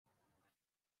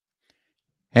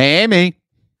Hey, Amy.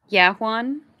 Yeah,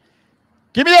 Juan?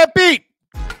 Give me that beat.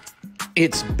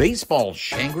 It's Baseball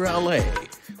Shangri-La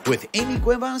with Amy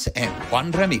Cuevas and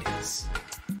Juan Ramirez.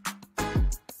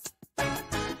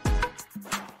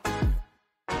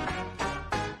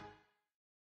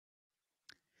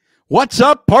 What's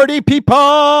up, party people?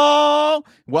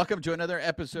 Welcome to another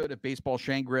episode of Baseball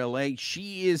Shangri-La.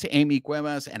 She is Amy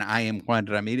Cuevas, and I am Juan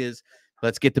Ramirez.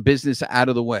 Let's get the business out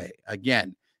of the way.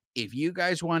 Again, if you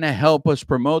guys want to help us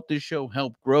promote this show,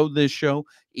 help grow this show,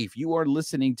 if you are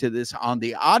listening to this on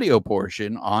the audio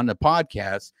portion on the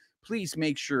podcast, please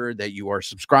make sure that you are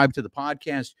subscribed to the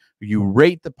podcast, you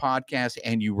rate the podcast,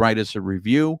 and you write us a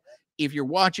review. If you're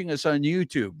watching us on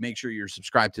YouTube, make sure you're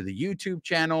subscribed to the YouTube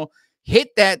channel.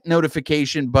 Hit that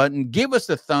notification button, give us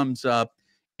a thumbs up,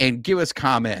 and give us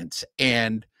comments.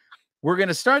 And we're going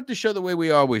to start the show the way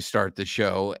we always start the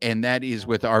show, and that is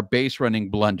with our base running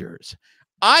blunders.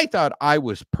 I thought I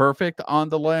was perfect on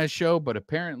the last show, but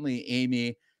apparently,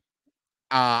 Amy,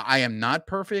 I am not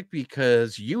perfect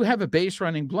because you have a base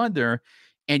running blunder,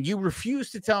 and you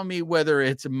refuse to tell me whether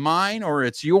it's mine or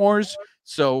it's yours.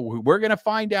 So we're going to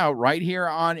find out right here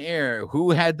on air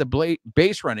who had the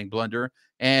base running blunder.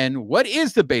 And what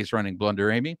is the base running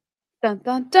blunder, Amy? Dun,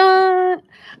 dun, dun.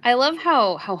 I love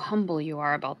how humble you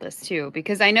are about this, too,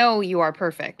 because I know you are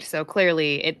perfect. So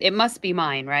clearly it must be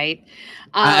mine, right?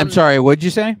 I'm sorry. What'd you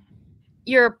say?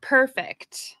 You're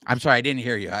perfect. I'm sorry. I didn't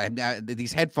hear you.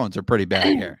 These headphones are pretty bad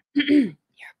here. You're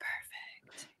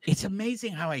perfect. It's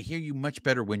amazing how I hear you much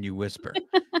better when you whisper.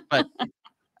 But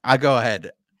I'll go ahead.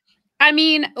 I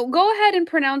mean, go ahead and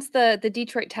pronounce the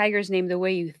Detroit Tigers name the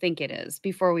way you think it is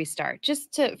before we start,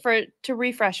 just to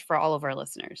refresh for all of our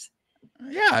listeners.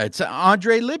 Yeah, it's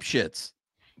Andre Lipschitz.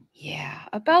 Yeah,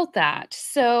 about that.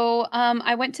 So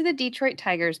I went to the Detroit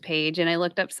Tigers page and I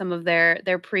looked up some of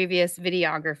their previous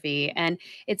videography, and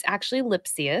it's actually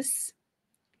Lipsius.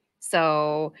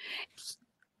 So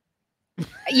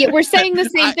yeah, we're saying the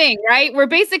same thing, right? We're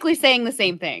basically saying the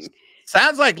same thing.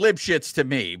 Sounds like Lipschitz to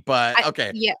me, but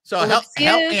okay. Yeah. So help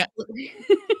me.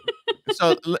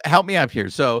 So help me up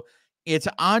here. So it's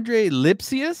Andre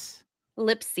Lipsius.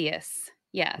 Lipsius,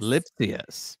 yes.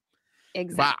 Lipsius.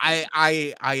 Exactly. But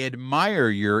I admire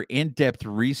your in-depth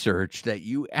research that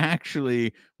you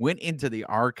actually went into the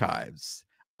archives.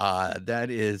 That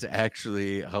is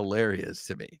actually hilarious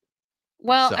to me.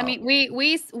 Well, I mean,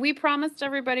 we promised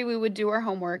everybody we would do our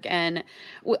homework, and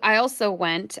I also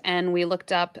went and we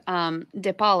looked up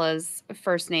De Paula's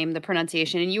first name, the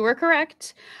pronunciation, and you were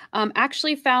correct.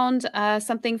 Actually found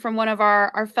something from one of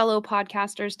our fellow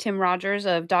podcasters, Tim Rogers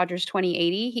of Dodgers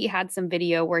 2080. He had some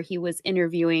video where he was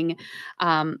interviewing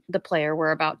the player.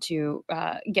 We're about to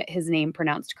get his name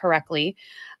pronounced correctly,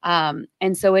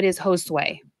 and so it is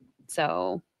Josue.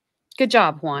 So, good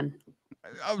job, Juan.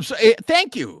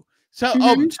 Thank you. So,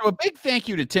 so a big thank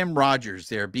you to Tim Rogers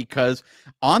there, because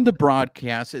on the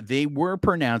broadcast, they were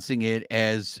pronouncing it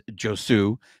as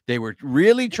Josu. They were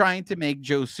really trying to make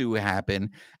Josu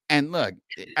happen. And look,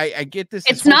 I get this.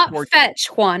 It's not fetch,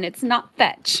 Juan. It's not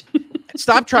fetch.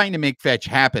 Stop trying to make fetch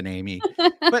happen, Amy.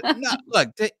 But no, look,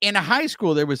 in high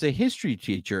school, there was a history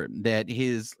teacher that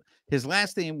his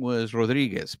last name was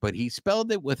Rodriguez, but he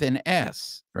spelled it with an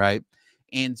S, right?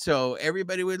 And so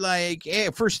everybody would like, hey,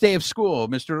 first day of school,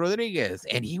 Mr. Rodriguez.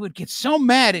 And he would get so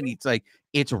mad, and he's like,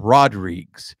 it's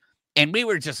Rodriguez. And we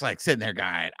were just like sitting there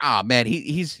going, oh man,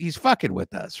 he's fucking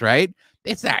with us, right?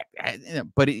 It's that,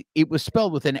 but it was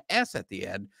spelled with an S at the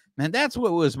end. And that's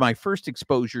what was my first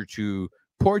exposure to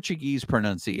Portuguese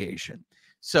pronunciation.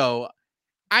 So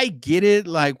I get it,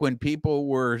 like when people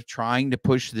were trying to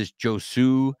push this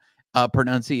Josu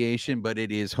pronunciation, but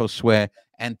it is Josue.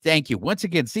 And thank you once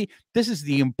again. See, this is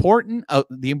the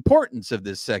importance of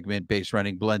this segment, Base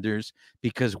Running Blunders,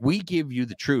 because we give you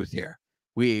the truth here.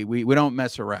 We don't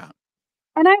mess around.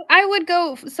 And I would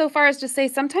go so far as to say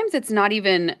sometimes it's not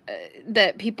even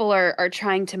that people are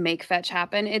trying to make fetch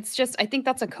happen. It's just, I think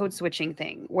that's a code switching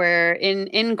thing where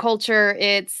in culture,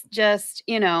 it's just,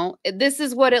 this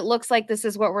is what it looks like. This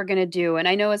is what we're going to do. And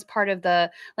I know as part of the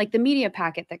media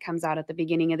packet that comes out at the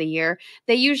beginning of the year,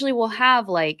 they usually will have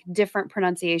like different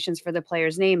pronunciations for the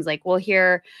players' names. Like we'll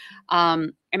hear,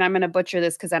 and I'm going to butcher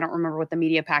this because I don't remember what the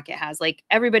media packet has. Like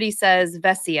everybody says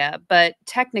Vesia, but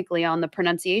technically on the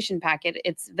pronunciation packet,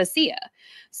 it's Vesia.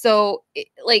 So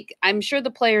like, I'm sure the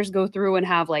players go through and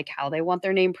have like how they want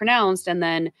their name pronounced. And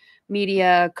then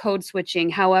media code switching,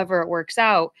 however it works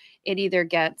out, it either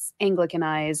gets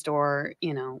Anglicanized or,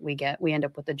 we end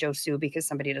up with the Josue because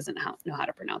somebody doesn't know how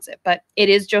to pronounce it. But it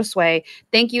is Josue.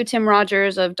 Thank you, Tim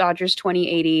Rogers of Dodgers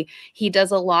 2080. He does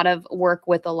a lot of work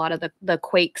with a lot of the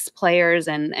Quakes players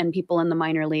and people in the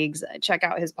minor leagues. Check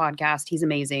out his podcast. He's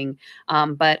amazing.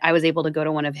 But I was able to go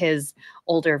to one of his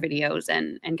older videos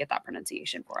and get that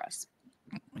pronunciation for us.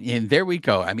 And there we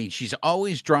go. I mean, she's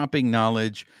always dropping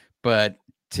knowledge, but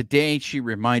today she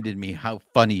reminded me how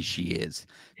funny she is,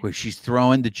 where she's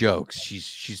throwing the jokes.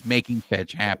 She's making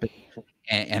fetch happen,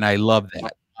 and I love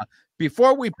that.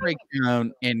 Before we break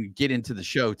down and get into the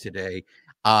show today,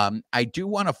 I do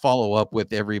want to follow up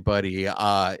with everybody.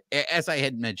 As I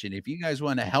had mentioned, if you guys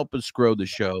want to help us grow the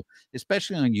show,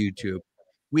 especially on YouTube,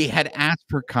 we had asked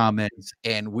for comments,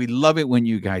 and we love it when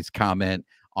you guys comment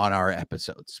on our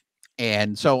episodes.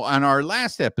 And so on our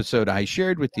last episode, I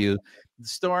shared with you the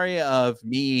story of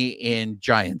me in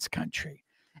Giants country.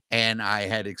 And I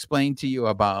had explained to you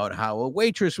about how a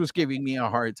waitress was giving me a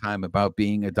hard time about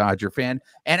being a Dodger fan.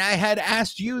 And I had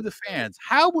asked you, the fans,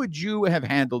 how would you have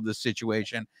handled this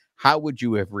situation? How would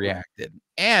you have reacted?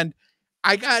 And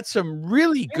I got some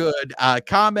really good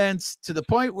comments, to the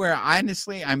point where,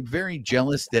 honestly, I'm very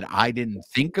jealous that I didn't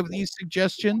think of these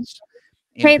suggestions.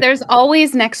 Hey, there's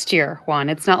always next year, Juan.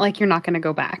 It's not like you're not going to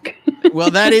go back.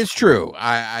 Well, that is true.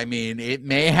 I mean, it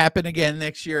may happen again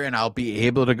next year, and I'll be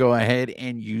able to go ahead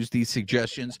and use these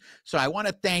suggestions. So I want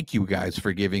to thank you guys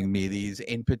for giving me these.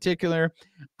 In particular,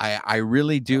 I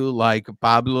really do like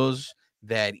Pablo's,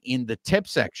 that in the tip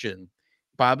section,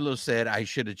 Pablo said I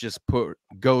should have just put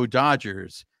 "Go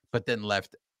Dodgers," but then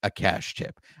left a cash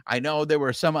tip. I know there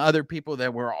were some other people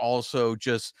that were also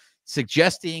just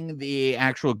suggesting the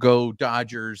actual "Go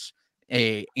Dodgers"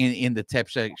 in the tip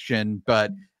section,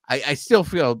 but I still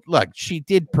feel, look, she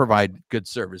did provide good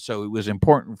service, so it was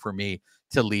important for me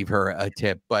to leave her a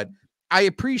tip. But I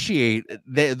appreciate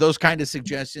those kind of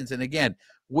suggestions, and again,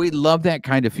 we love that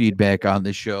kind of feedback on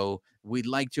the show. We'd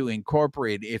like to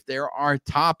incorporate, if there are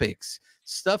topics,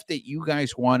 stuff that you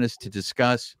guys want us to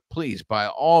discuss, please, by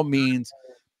all means,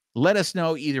 let us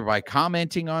know, either by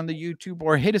commenting on the YouTube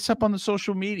or hit us up on the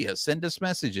social media. Send us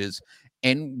messages,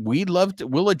 and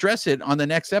we'll address it on the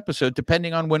next episode,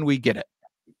 depending on when we get it.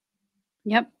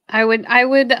 Yep. I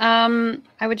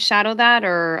would shadow that,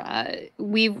 or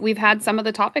we've had some of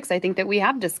the topics I think that we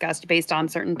have discussed based on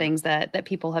certain things that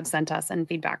people have sent us and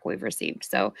feedback we've received.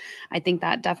 So I think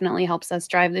that definitely helps us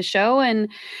drive the show and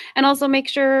also making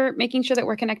sure that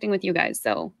we're connecting with you guys.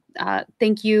 So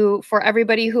thank you for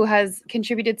everybody who has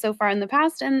contributed so far in the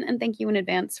past, and thank you in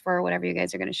advance for whatever you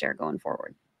guys are going to share going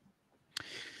forward.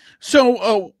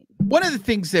 So one of the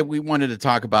things that we wanted to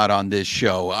talk about on this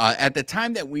show, at the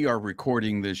time that we are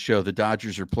recording this show, the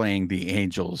Dodgers are playing the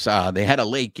Angels. They had a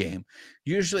late game.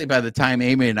 Usually by the time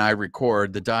Amy and I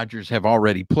record, the Dodgers have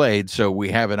already played, so we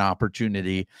have an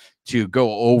opportunity to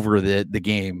go over the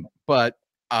game. But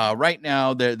right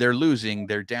now they're losing.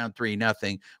 They're down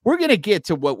 3-0. We're going to get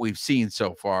to what we've seen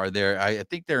so far. I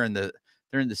think they're in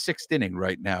the sixth inning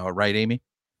right now, right, Amy?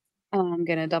 I'm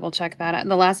gonna double check that.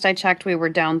 The last I checked, we were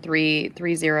down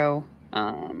 3-0.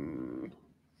 And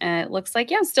it looks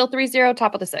like, still 3-0,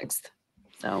 top of the sixth.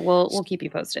 So we'll keep you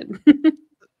posted.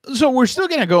 So we're still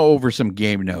gonna go over some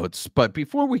game notes, but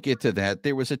before we get to that,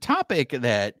 there was a topic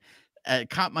that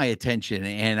caught my attention,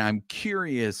 and I'm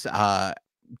curious to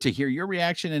hear your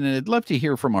reaction, and I'd love to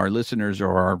hear from our listeners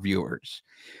or our viewers.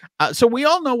 So we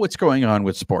all know what's going on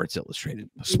with Sports Illustrated.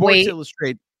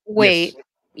 Wait. Yes.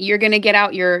 You're going to get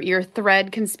out your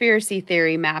thread conspiracy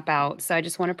theory map out. So I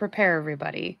just want to prepare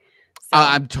everybody. So.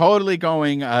 I'm totally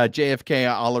going JFK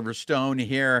Oliver Stone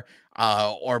here,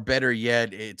 or better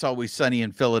yet, It's Always Sunny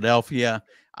in Philadelphia.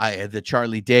 The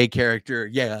Charlie Day character.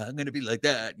 Yeah, I'm going to be like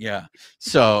that. Yeah.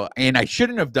 So, and I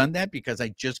shouldn't have done that because I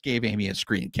just gave Amy a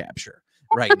screen capture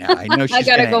right now. I know she's I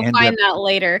got to go find that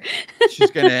later.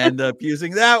 She's going to end up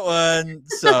using that one.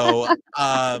 So,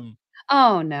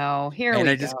 oh no, here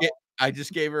we go. I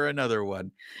just gave her another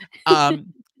one.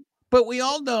 But we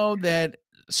all know that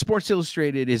Sports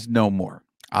Illustrated is no more.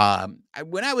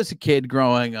 When I was a kid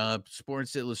growing up,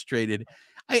 Sports Illustrated,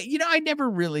 I never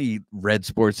really read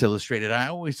Sports Illustrated. I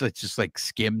always just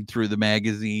skimmed through the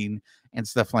magazine and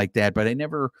stuff like that. But I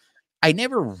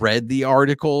never read the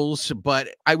articles, but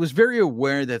I was very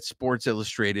aware that Sports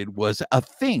Illustrated was a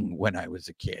thing when I was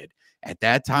a kid. At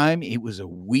that time, it was a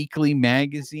weekly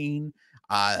magazine.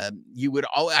 What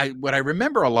I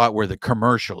remember a lot were the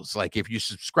commercials. Like if you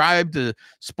subscribed to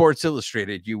Sports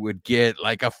Illustrated, you would get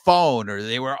like a phone, or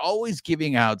they were always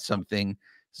giving out something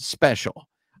special.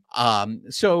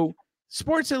 So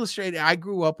Sports Illustrated, I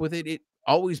grew up with it.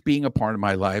 always being a part of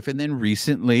my life. And then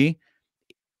recently,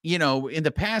 you know, in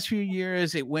the past few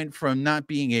years, it went from not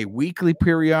being a weekly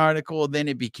periodical, then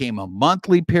it became a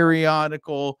monthly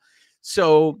periodical.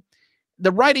 So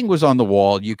the writing was on the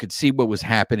wall. You could see what was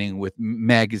happening with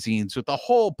magazines, with the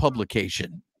whole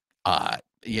publication,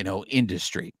 you know,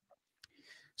 industry.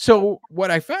 So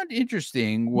what I found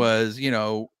interesting was, you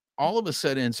know, all of a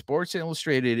sudden Sports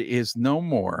Illustrated is no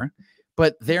more,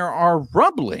 but there are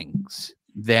rumblings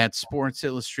that Sports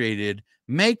Illustrated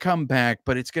may come back,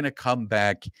 but it's going to come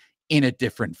back in a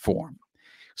different form.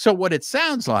 So what it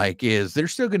sounds like is they're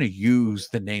still going to use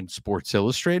the name Sports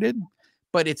Illustrated,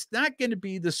 but it's not going to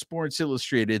be the Sports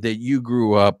Illustrated that you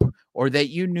grew up or that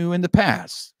you knew in the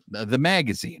past, the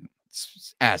magazine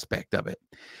aspect of it.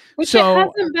 Which it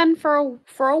hasn't been for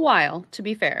a while, to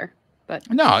be fair. But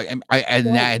no,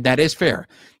 that is fair.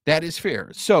 That is fair.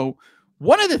 So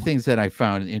one of the things that I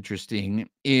found interesting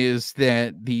is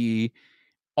that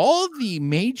all the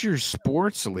major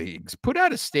sports leagues put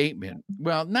out a statement.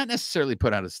 Well, not necessarily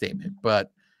put out a statement,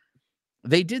 but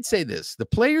they did say this. The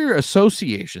player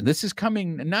association, this is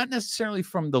coming not necessarily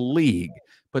from the league,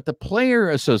 but the player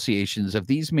associations of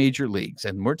these major leagues.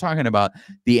 And we're talking about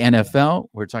the NFL,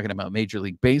 we're talking about Major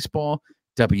League Baseball,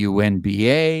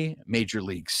 WNBA, Major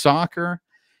League Soccer.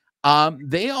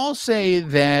 They all say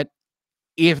that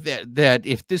if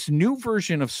this new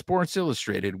version of Sports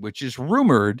Illustrated, which is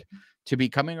rumored to be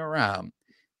coming around,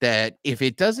 that if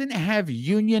it doesn't have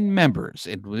union members,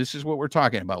 and this is what we're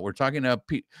talking about, we're talking about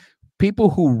people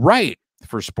who write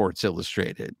for Sports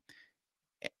Illustrated,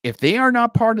 if they are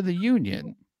not part of the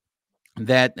union,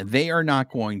 that they are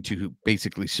not going to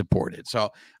basically support it. So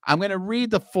I'm going to read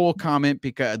the full comment,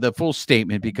 because the full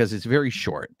statement, because it's very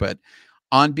short. But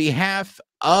on behalf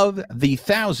of the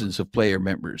thousands of player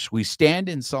members, we stand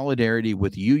in solidarity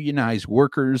with unionized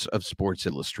workers of Sports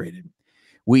Illustrated.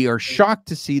 We are shocked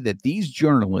to see that these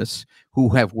journalists, who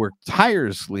have worked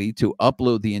tirelessly to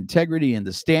uphold the integrity and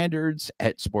the standards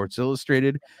at Sports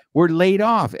Illustrated, were laid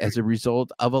off as a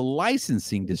result of a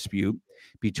licensing dispute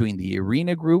between the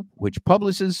Arena Group, which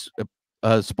publishes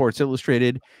Sports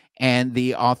Illustrated, and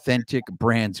the Authentic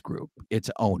Brands Group, its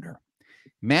owner.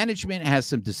 Management has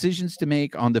some decisions to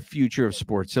make on the future of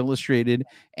Sports Illustrated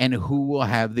and who will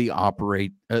have the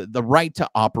right to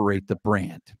operate the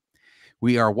brand.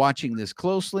 We are watching this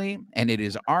closely, and it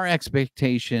is our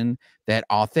expectation that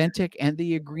Authentic and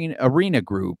the Arena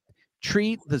Group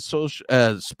treat the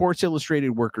Sports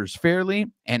Illustrated workers fairly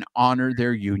and honor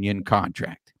their union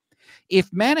contract.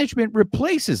 If management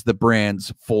replaces the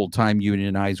brand's full-time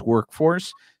unionized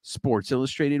workforce, Sports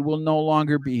Illustrated will no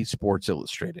longer be Sports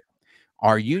Illustrated.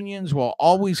 Our unions will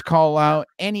always call out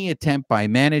any attempt by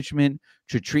management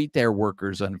to treat their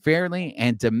workers unfairly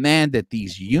and demand that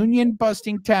these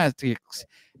union-busting tactics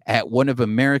at one of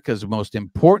America's most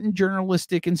important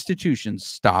journalistic institutions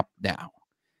stop now.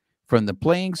 From the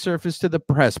playing surface to the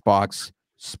press box,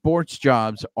 sports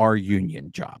jobs are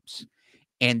union jobs.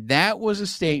 And that was a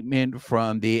statement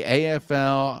from the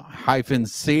AFL-CIO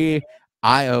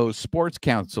Sports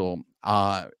Council.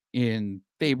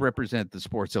 They represent the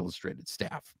Sports Illustrated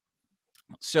staff.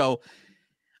 So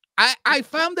I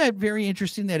found that very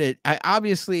interesting, that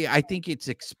I think it's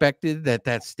expected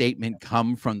that statement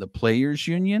come from the players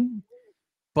union.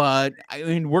 But I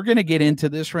mean, we're going to get into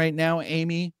this right now,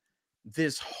 Amy.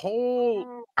 This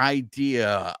whole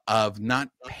idea of not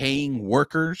paying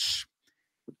workers,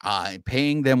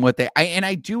 paying them what and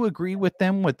I do agree with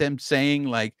them saying,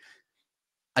 like,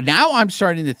 now I'm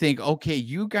starting to think, okay,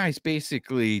 you guys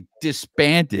basically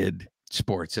disbanded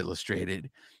Sports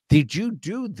Illustrated. Did you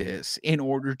do this in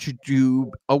order to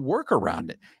do a workaround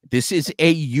it? This is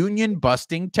a union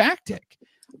busting tactic.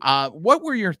 What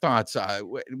were your thoughts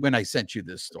when I sent you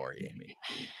this story, Amy?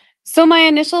 So my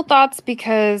initial thoughts,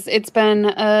 because it's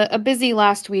been a busy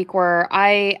last week where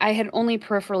I had only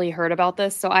peripherally heard about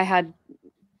this, so I had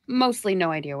mostly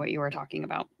no idea what you were talking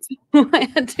about. I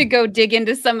had to go dig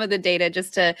into some of the data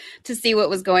just to see what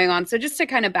was going on. So just to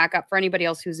kind of back up for anybody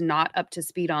else who's not up to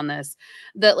speed on this,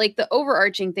 the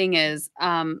overarching thing is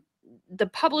the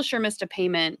publisher missed a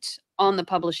payment on the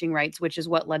publishing rights, which is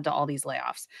what led to all these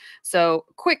layoffs. So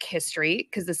quick history,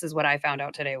 because this is what I found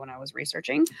out today when I was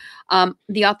researching.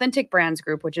 The Authentic Brands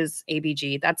Group, which is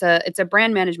ABG, it's a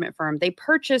brand management firm. They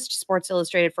purchased Sports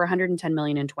Illustrated for $110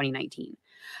 million in 2019.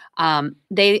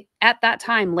 They, at that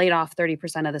time, laid off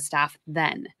 30% of the staff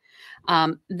then.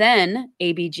 Then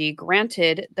ABG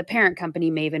granted the parent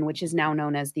company, Maven, which is now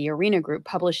known as the Arena Group,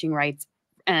 publishing rights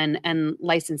and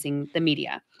licensing the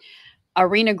media.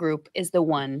 Arena Group is the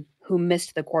one who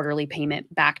missed the quarterly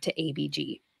payment back to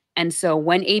ABG. And so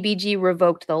when ABG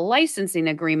revoked the licensing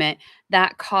agreement,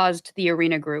 that caused the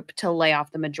Arena Group to lay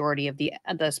off the majority of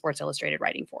the Sports Illustrated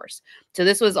writing force. So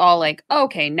this was all like,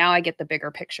 okay, now I get the bigger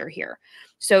picture here.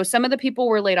 So some of the people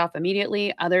were laid off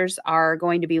immediately. Others are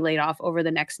going to be laid off over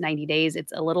the next 90 days.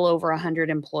 It's a little over 100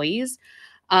 employees.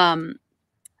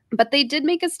 But they did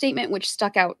make a statement which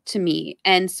stuck out to me.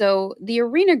 And so the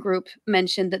Arena Group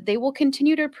mentioned that they will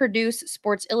continue to produce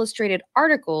Sports Illustrated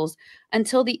articles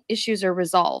until the issues are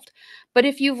resolved. But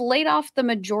if you've laid off the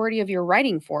majority of your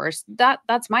writing force,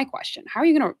 that's my question. How are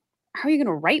you going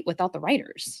to write without the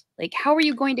writers? Like, how are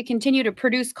you going to continue to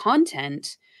produce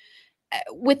content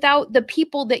without the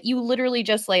people that you literally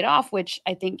just laid off, which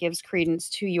I think gives credence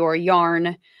to your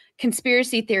yarn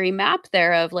conspiracy theory map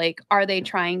there of like, are they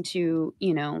trying to,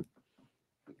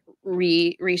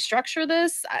 restructure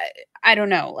this? I don't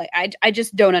know. Like, I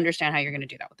just don't understand how you're going to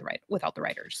do that without the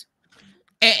writers.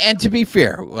 And to be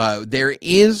fair, there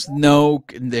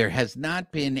has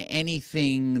not been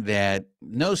anything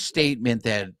no statement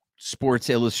that Sports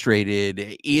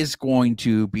Illustrated is going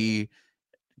to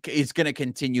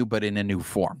continue, but in a new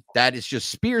form. That is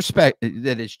just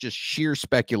sheer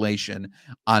speculation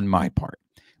on my part.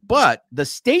 But the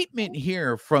statement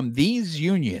here from these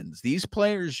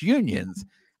players' unions,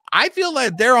 I feel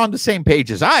like they're on the same page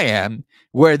as I am,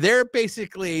 where they're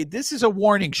basically, this is a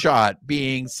warning shot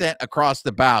being sent across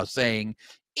the bow saying,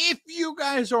 if you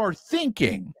guys are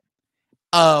thinking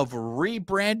of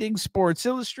rebranding Sports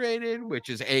Illustrated, which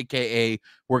is AKA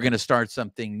we're going to start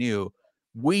something new,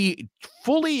 we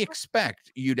fully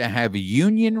expect you to have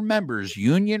union members,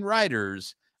 union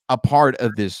writers, a part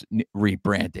of this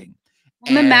rebranding.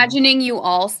 I'm imagining you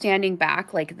all standing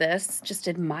back like this, just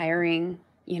admiring,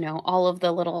 all of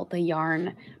the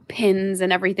yarn pins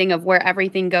and everything of where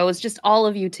everything goes, just all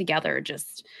of you together,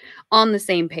 just on the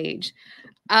same page.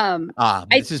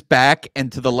 This is back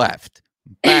and to the left,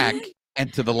 back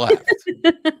and to the left.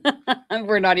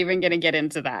 We're not even going to get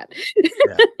into that.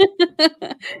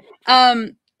 Yeah.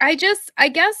 I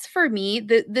guess for me,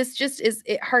 this just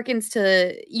it harkens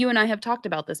to, you and I have talked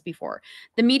about this before.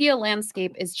 The media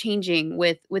landscape is changing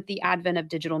with the advent of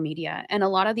digital media. And a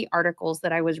lot of the articles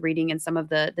that I was reading and some of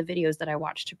the videos that I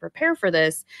watched to prepare for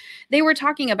this, they were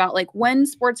talking about like when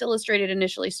Sports Illustrated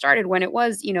initially started, when it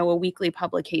was, a weekly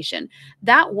publication,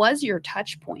 that was your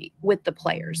touch point with the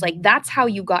players. Like, that's how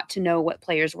you got to know what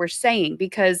players were saying,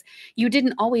 because you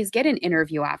didn't always get an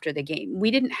interview after the game. We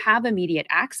didn't have immediate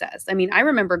access. I mean, I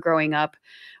remember growing up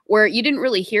where you didn't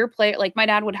really hear like my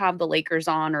dad would have the Lakers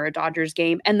on or a Dodgers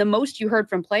game, and the most you heard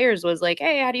from players was like,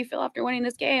 hey, how do you feel after winning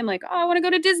this game? Like, oh, I want to go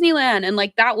to Disneyland. And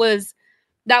like, that was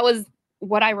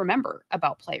what I remember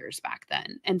about players back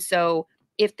then. And so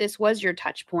if this was your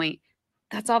touch point,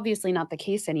 that's obviously not the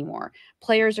case anymore.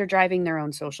 Players are driving their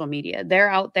own social media. They're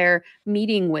out there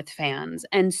meeting with fans.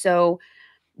 And so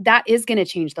that is going to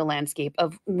change the landscape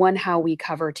of how we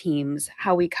cover teams,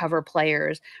 how we cover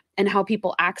players, and how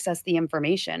people access the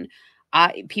information.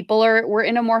 We're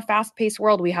in a more fast-paced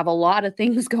world. We have a lot of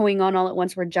things going on all at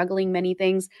once. We're juggling many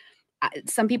things.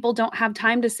 Some people don't have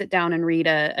time to sit down and read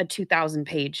a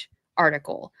 2,000-page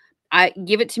article.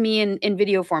 Give it to me in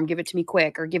video form, give it to me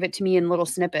quick, or give it to me in little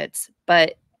snippets.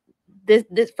 But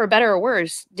this, for better or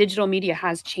worse, digital media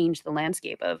has changed the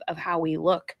landscape of how we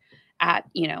look at,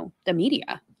 the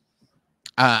media.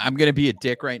 I'm going to be a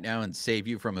dick right now and save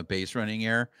you from a base running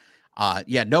error.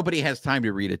 Yeah, nobody has time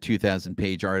to read a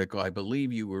 2,000-page article. I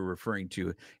believe you were referring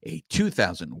to a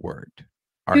 2,000-word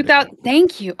article. 2,000.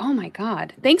 Thank you. Oh my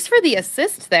God. Thanks for the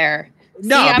assist there.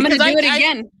 No, see, I'm going to do it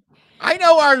again. I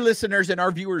know our listeners and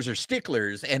our viewers are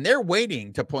sticklers, and they're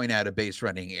waiting to point out a base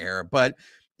running error, but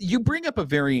you bring up a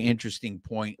very interesting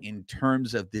point in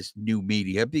terms of this new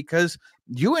media, because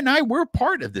you and I were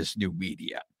part of this new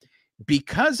media.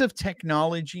 Because of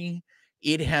technology,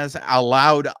 it has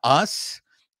allowed us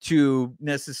to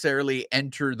necessarily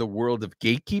enter the world of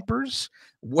gatekeepers,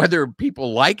 whether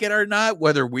people like it or not,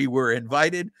 whether we were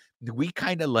invited. We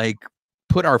kind of like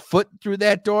put our foot through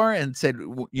that door and said,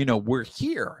 we're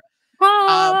here.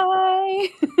 Hi.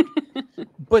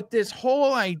 But this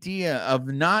whole idea of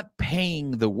not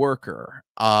paying the worker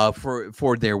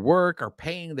for their work or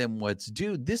paying them what's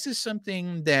due, this is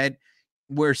something that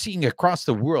we're seeing across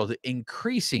the world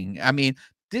increasing. I mean,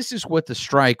 this is what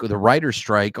the writer's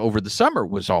strike over the summer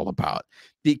was all about,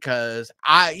 because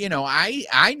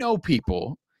I know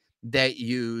people that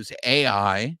use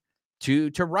AI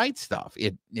to write stuff.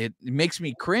 It makes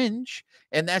me cringe,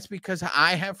 and that's because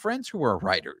I have friends who are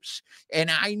writers, and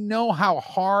I know how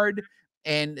hard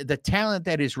and the talent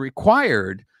that is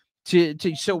required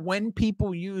So when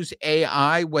people use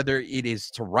AI, whether it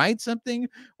is to write something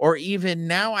or even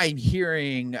now I'm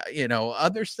hearing,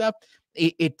 other stuff,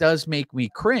 it does make me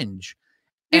cringe.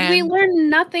 Did we And learn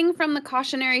nothing from the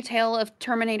cautionary tale of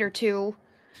Terminator 2?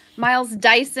 Miles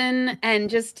Dyson and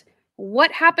just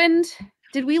what happened?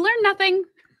 Did we learn nothing?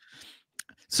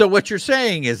 so what you're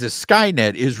saying is that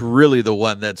Skynet is really the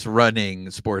one that's running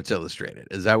Sports Illustrated.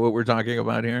 Is that what we're talking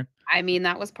about here? I mean,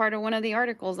 that was part of one of the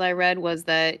articles I read, was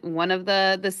that one of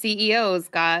the CEOs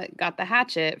got the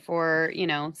hatchet for,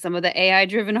 some of the AI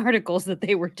driven articles that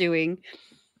they were doing.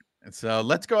 And so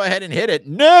let's go ahead and hit it.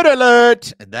 Nerd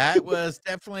alert! That was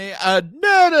definitely a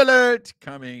nerd alert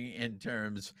coming in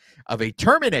terms of a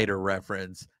Terminator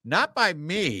reference, not by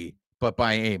me, but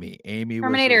by Amy. Amy was the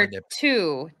Terminator one that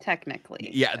 2,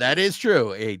 technically. Yeah, that is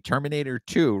true. A Terminator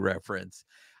 2 reference.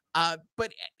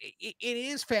 But it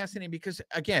is fascinating because,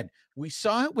 again, we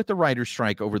saw it with the writer's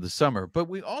strike over the summer, but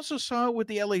we also saw it with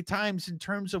the LA Times in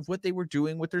terms of what they were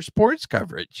doing with their sports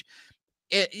coverage.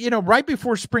 Right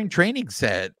before spring training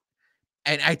set,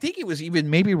 and I think it was even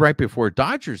maybe right before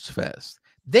Dodgers Fest,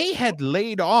 they had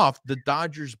laid off the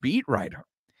Dodgers beat writer.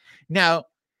 Now,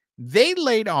 they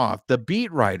laid off the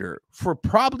beat writer for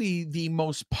probably the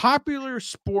most popular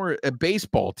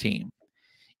baseball team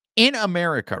in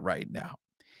America right now.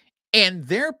 And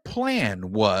their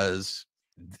plan was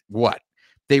what?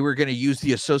 They were going to use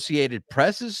the Associated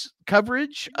Press's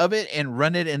coverage of it and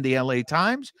run it in the LA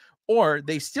Times, or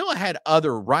they still had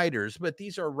other writers, but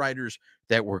these are writers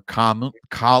that were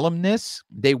columnists.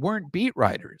 They weren't beat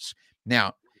writers.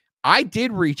 Now, I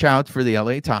did reach out for the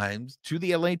LA Times to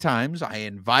the LA Times. I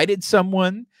invited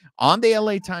someone on the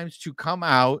LA Times to come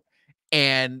out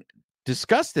and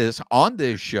discuss this on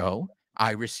this show.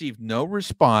 I received no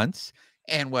response.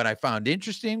 And what I found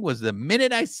interesting was the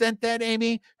minute I sent that,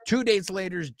 Amy, 2 days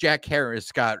later, Jack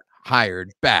Harris got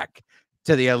hired back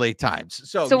to the LA Times.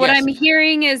 So what I'm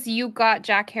hearing is you got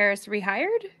Jack Harris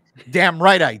rehired? Damn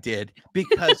right I did.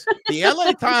 Because the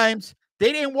LA Times,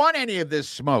 they didn't want any of this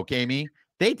smoke, Amy.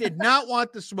 They did not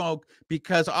want the smoke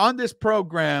because on this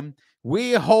program,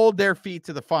 we hold their feet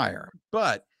to the fire.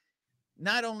 But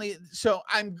not only so,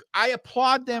 I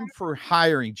applaud them for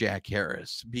hiring Jack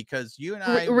Harris because you and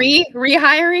I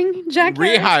rehiring Jack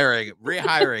Harris?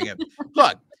 rehiring him.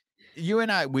 Look, you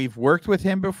and I, we've worked with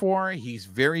him before. He's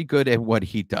very good at what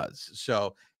he does.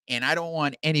 So, and I don't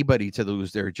want anybody to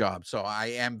lose their job. So I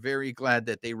am very glad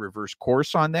that they reversed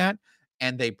course on that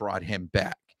and they brought him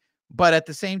back. But at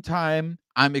the same time,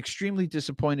 I'm extremely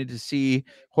disappointed to see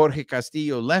Jorge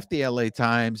Castillo left the LA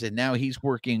Times and now he's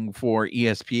working for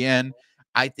ESPN.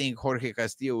 I think Jorge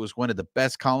Castillo was one of the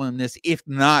best columnists. If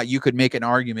not, you could make an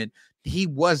argument he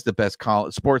was the best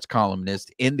sports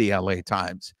columnist in the LA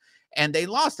Times. And they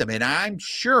lost him. And I'm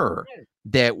sure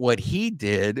that what he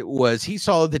did was he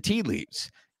saw the tea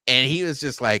leaves and he was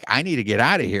just like, I need to get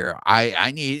out of here.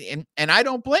 I need, and I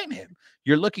don't blame him.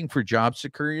 You're looking for job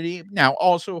security. Now,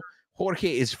 also,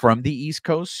 Jorge is from the East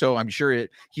Coast, so I'm sure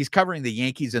he's covering the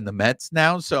Yankees and the Mets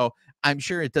now. So I'm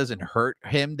sure it doesn't hurt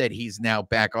him that he's now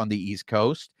back on the East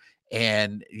Coast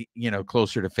and,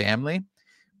 closer to family.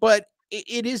 But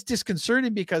it is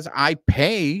disconcerting because I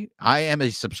am a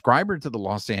subscriber to the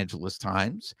Los Angeles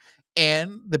Times,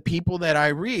 and the people that I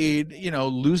read,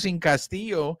 losing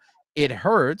Castillo, it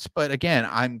hurts. But again,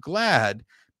 I'm glad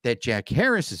that Jack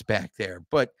Harris is back there.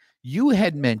 But you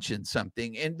had mentioned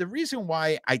something, and the reason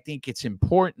why I think it's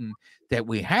important that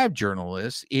we have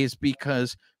journalists is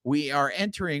because we are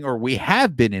entering, or we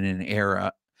have been in an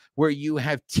era where you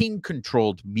have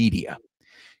team-controlled media.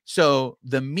 So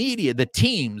the media, the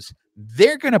teams,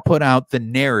 they're going to put out the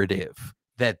narrative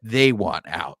that they want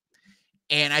out.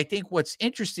 And I think what's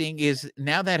interesting is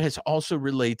now that has also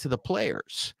relayed to the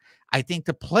players. I think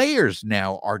the players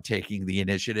now are taking the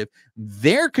initiative.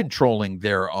 They're controlling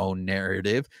their own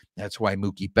narrative. That's why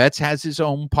Mookie Betts has his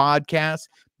own podcast.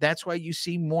 That's why you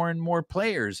see more and more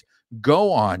players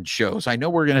go on shows. I know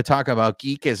we're going to talk about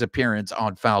Kiké's appearance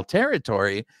on Foul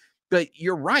Territory, but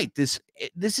you're right. This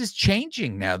is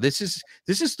changing now. This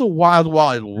is the wild,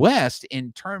 wild west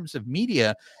in terms of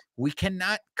media. We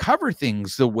cannot cover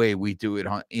things the way we do it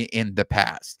in the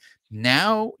past.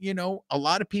 Now, a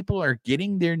lot of people are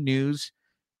getting their news.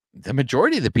 The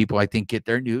majority of the people, I think, get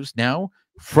their news now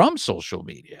from social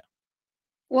media.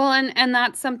 Well, and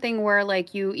that's something where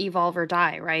like you evolve or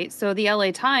die, right? So the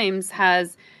LA Times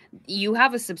you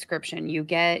have a subscription, you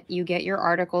get your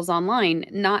articles online.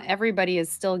 Not everybody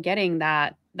is still getting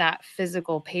that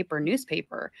physical paper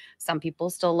newspaper. Some people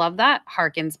still love that.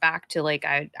 Harkens back to like,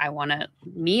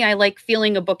 I like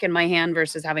feeling a book in my hand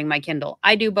versus having my Kindle.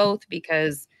 I do both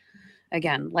because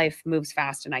Again, life moves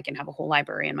fast and I can have a whole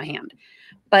library in my hand.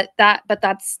 But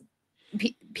that's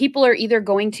people are either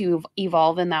going to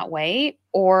evolve in that way,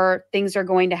 or things are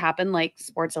going to happen like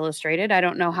Sports Illustrated. I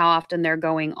don't know how often they're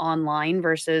going online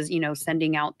versus,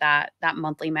 sending out that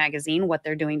monthly magazine, what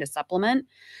they're doing to supplement.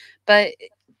 But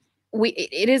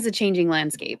it is a changing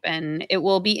landscape, and it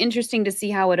will be interesting to see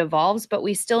how it evolves, but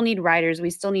we still need writers. We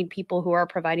still need people who are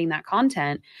providing that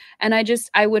content. And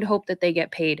I would hope that they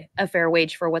get paid a fair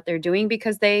wage for what they're doing,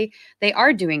 because they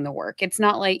are doing the work. It's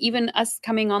not like even us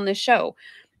coming on this show.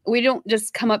 We don't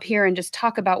just come up here and just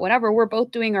talk about whatever. We're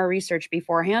both doing our research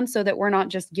beforehand so that we're not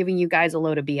just giving you guys a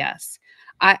load of BS.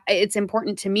 It's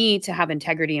important to me to have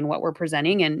integrity in what we're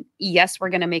presenting. And yes, we're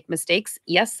going to make mistakes.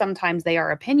 Yes, sometimes they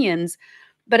are opinions.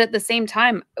 But at the same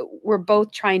time, we're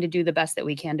both trying to do the best that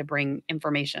we can to bring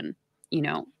information,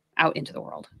 out into the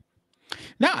world.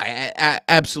 No,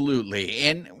 absolutely.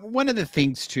 And one of the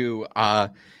things too,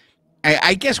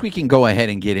 I guess we can go ahead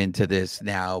and get into this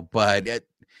now, but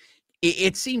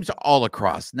it seems all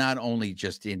across, not only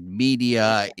just in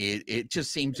media, it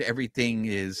just seems everything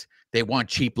is, they want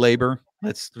cheap labor.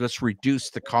 Let's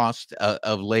reduce the cost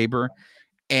of labor.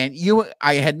 And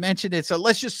I had mentioned it, so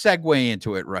let's just segue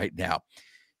into it right now.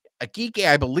 Kiké,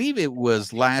 I believe it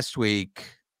was last week.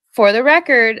 For the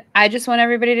record, I just want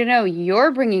everybody to know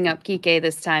you're bringing up Kiké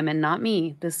this time and not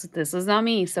me. This is not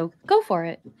me, so go for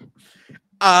it.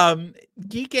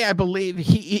 Kiké, I believe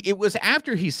it was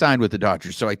after he signed with the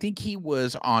Dodgers, so I think he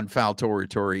was on foul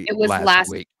territory. It was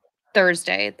last week,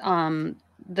 Thursday,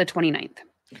 the 29th.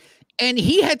 And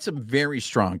he had some very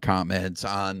strong comments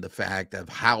on the fact of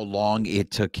how long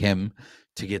it took him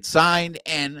to get signed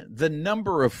and the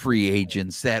number of free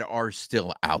agents that are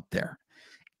still out there.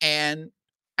 And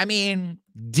I mean,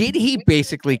 did he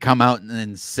basically come out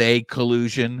and say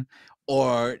collusion,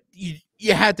 or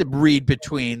you had to read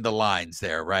between the lines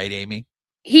there, right, Amy?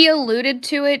 He alluded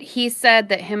to it. He said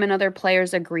that him and other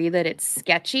players agree that it's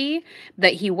sketchy,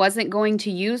 that he wasn't going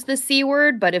to use the C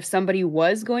word, but if somebody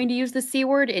was going to use the C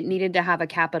word, it needed to have a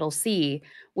capital C,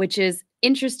 which is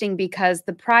interesting because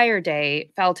the prior day,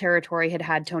 Foul Territory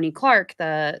had Tony Clark,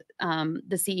 the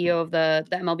CEO of the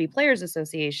MLB Players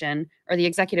Association, or the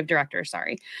executive director,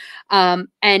 sorry.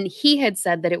 And he had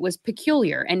said that it was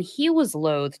peculiar, and he was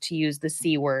loath to use the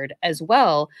C word as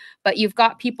well. But you've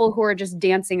got people who are just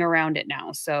dancing around it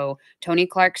now. So Tony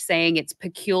Clark saying it's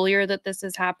peculiar that this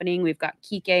is happening. We've got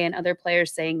Kiké and other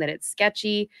players saying that it's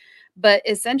sketchy. But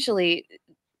essentially,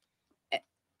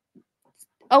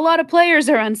 a lot of players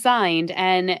are unsigned,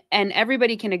 and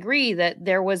everybody can agree that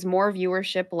there was more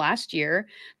viewership last year.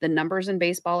 The numbers in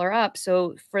baseball are up.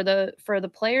 So for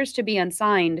the players to be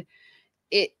unsigned,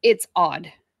 it's odd.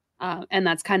 And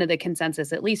that's kind of the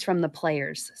consensus, at least from the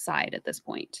players' side at this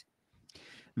point.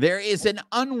 There is an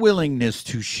unwillingness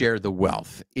to share the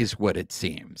wealth, is what it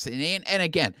seems. And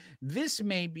again, this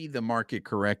may be the market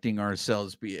correcting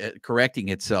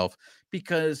itself,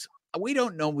 because we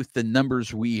don't know with the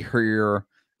numbers we hear,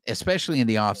 especially in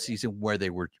the offseason,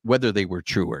 whether they were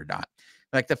true or not.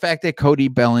 Like the fact that Cody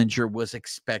Bellinger was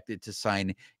expected to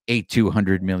sign a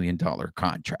 $200 million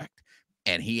contract,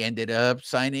 and he ended up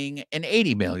signing an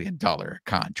 $80 million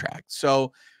contract.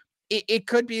 So it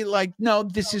could be like, no,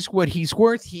 this is what he's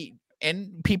worth.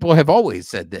 And people have always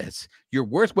said this: you're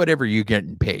worth whatever you're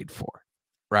getting paid for,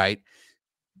 right?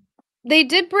 They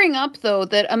did bring up, though,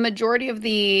 that a majority of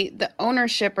the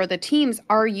ownership or the teams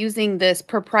are using this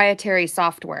proprietary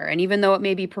software. And even though it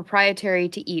may be proprietary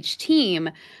to each team,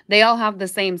 they all have the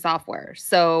same software.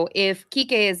 So if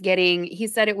Kiké is he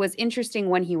said it was interesting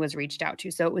when he was reached out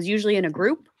to. So it was usually in a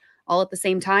group all at the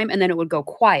same time, and then it would go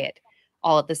quiet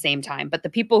all at the same time. But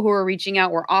the people who were reaching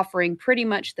out were offering pretty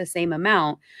much the same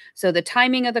amount. So the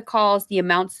timing of the calls, the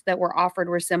amounts that were offered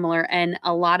were similar. And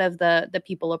a lot of the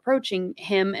people approaching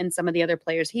him and some of the other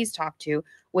players he's talked to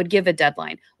would give a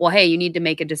deadline. Well, hey, you need to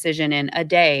make a decision in a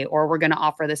day, or we're going to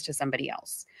offer this to somebody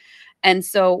else. And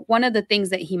so one of the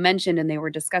things that he mentioned, and they were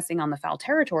discussing on the Foul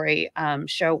Territory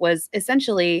show, was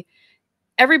essentially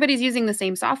everybody's using the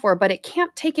same software, but it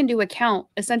can't take into account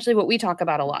essentially what we talk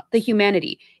about a lot: the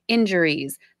humanity,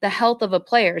 injuries, the health of a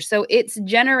player. So it's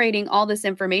generating all this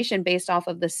information based off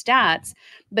of the stats,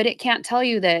 but it can't tell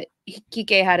you that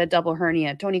Kiké had a double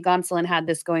hernia, Tony Gonsolin had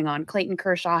this going on, Clayton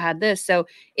Kershaw had this. So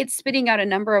it's spitting out a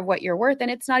number of what you're worth, and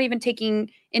it's not even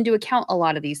taking into account a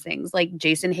lot of these things, like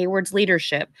Jason Hayward's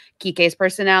leadership, Kiké's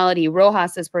personality,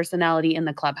 Rojas's personality in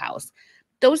the clubhouse.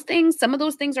 Those things, some of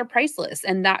those things are priceless,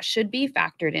 and that should be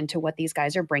factored into what these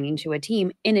guys are bringing to a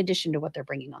team in addition to what they're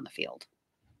bringing on the field.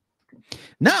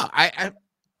 No,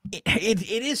 it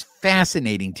is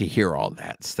fascinating to hear all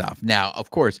that stuff. Now, of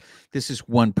course, this is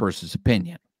one person's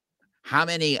opinion. how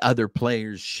many other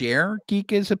players share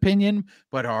Kiké's opinion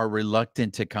but are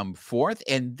reluctant to come forth?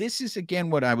 And this is, again,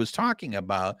 what I was talking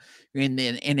about in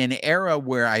an era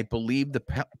where I believe the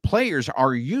players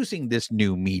are using this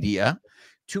new media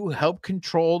to help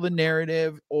control the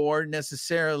narrative, or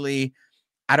necessarily,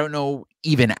 I don't know,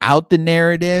 even out the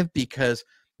narrative, because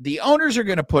the owners are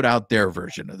going to put out their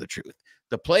version of the truth.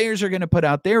 The players are going to put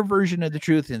out their version of the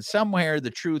truth, and somewhere the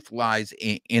truth lies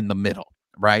in the middle,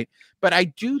 right? But I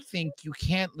do think you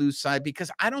can't lose sight,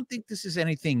 because I don't think this is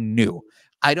anything new.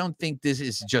 I don't think this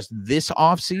is just this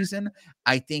offseason.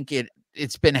 I think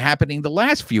it's been happening the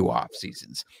last few off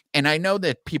seasons. And I know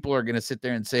that people are going to sit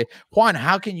there and say, Juan,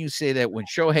 how can you say that when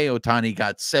Shohei Ohtani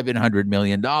got $700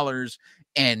 million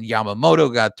and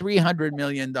Yamamoto got $300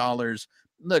 million?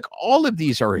 Look, all of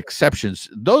these are exceptions.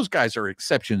 Those guys are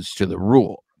exceptions to the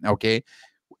rule. Okay.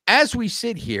 As we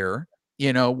sit here,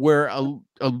 we're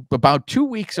about 2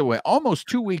 weeks away, almost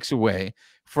 2 weeks away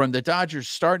from the Dodgers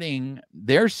starting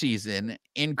their season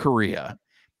in Korea.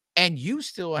 And you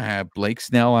still have Blake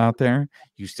Snell out there.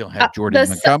 You still have Jordan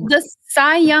Montgomery. The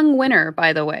Cy Young winner,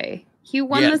 by the way. He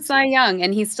won Yes. the Cy Young,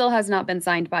 and he still has not been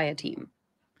signed by a team.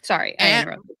 Sorry, I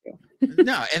interrupted you.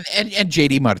 No, and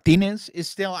JD Martinez is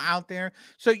still out there.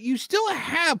 So you still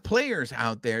have players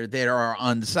out there that are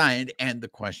unsigned. And the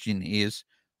question is,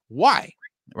 why?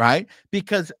 Right?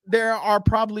 Because there are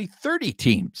probably 30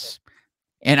 teams.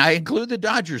 And I include the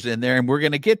Dodgers in there, and we're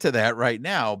going to get to that right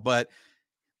now. But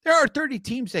there are 30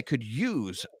 teams that could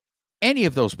use any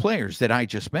of those players that I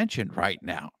just mentioned right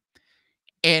now.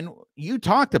 And you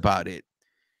talked about it.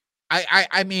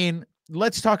 I mean,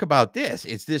 let's talk about this.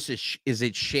 Is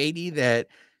it shady that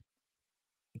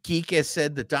Kiké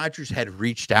said the Dodgers had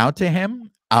reached out to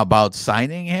him about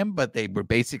signing him, but they were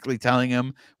basically telling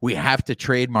him, we have to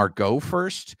trade Margot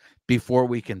first before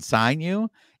we can sign you?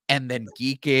 And then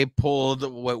Kiké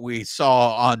pulled what we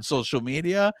saw on social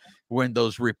media when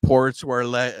those reports were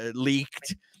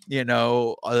leaked.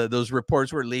 Those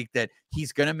reports were leaked that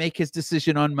he's going to make his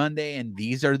decision on Monday, and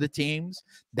these are the teams.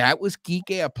 That was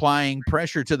Kiké applying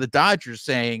pressure to the Dodgers,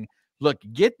 saying, look,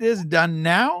 get this done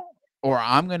now, or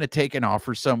I'm going to take an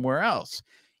offer somewhere else.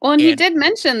 Well, and he did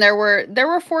mention there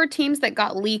were 4 teams that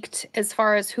got leaked as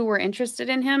far as who were interested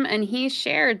in him, and he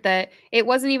shared that it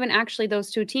wasn't even actually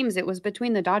those 2 teams. It was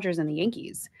between the Dodgers and the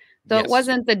Yankees. So It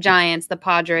wasn't the Giants, the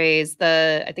Padres,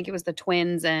 I think it was the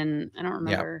Twins, and I don't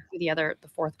remember who the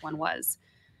 4th one was.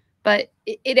 But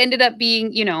it ended up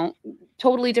being,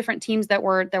 totally different teams that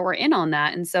were in on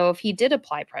that. And so if he did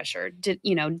apply pressure, did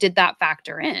that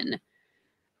factor in?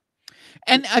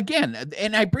 And again,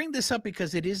 and I bring this up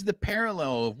because it is the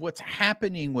parallel of what's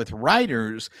happening with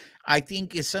writers, I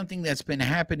think, is something that's been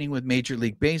happening with Major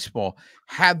League Baseball.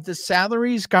 Have the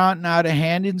salaries gotten out of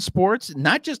hand in sports?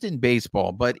 Not just in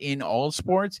baseball, but in all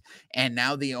sports. And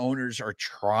now the owners are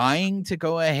trying to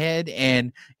go ahead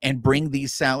and bring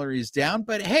these salaries down.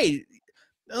 But hey,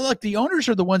 look, the owners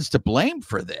are the ones to blame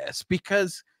for this,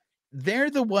 because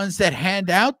they're the ones that hand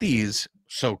out these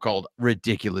so-called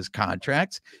ridiculous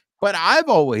contracts. But I've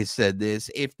always said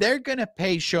this: if they're going to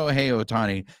pay Shohei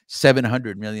Ohtani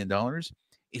 $700 million,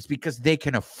 it's because they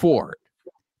can afford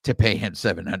to pay him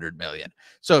 $700 million.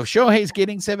 So if Shohei's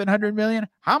getting $700 million,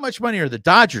 how much money are the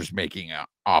Dodgers making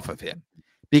off of him?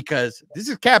 Because this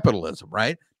is capitalism,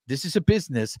 right? This is a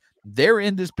business. They're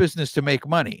in this business to make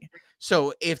money.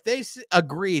 So if they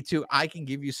agree to, I can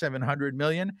give you $700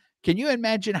 million, can you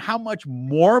imagine how much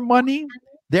more money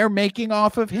they're making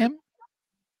off of him?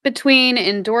 Between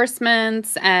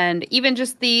endorsements and even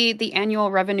just the annual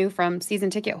revenue from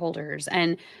season ticket holders,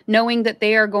 and knowing that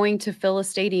they are going to fill a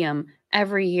stadium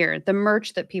every year, the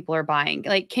merch that people are buying.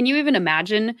 Like, can you even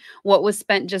imagine what was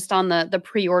spent just on the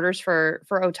pre-orders for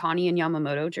Ohtani and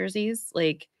Yamamoto jerseys?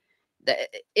 Like,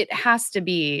 it has to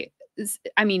be,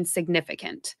 I mean,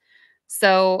 significant.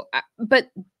 So,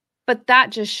 but that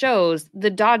just shows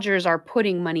the Dodgers are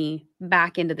putting money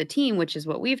back into the team, which is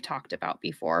what we've talked about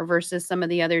before, versus some of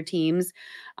the other teams,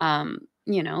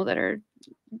 that are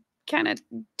kind of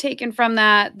taken from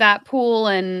that pool,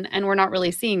 and we're not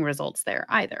really seeing results there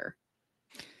either.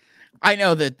 I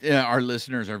know that our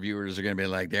listeners, our viewers are going to be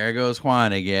like, there goes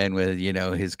Juan again with,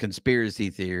 his conspiracy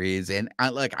theories. And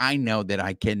I know that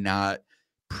I cannot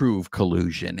prove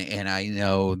collusion. And I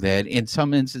know that in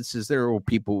some instances, there are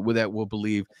people that will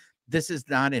believe this is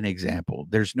not an example.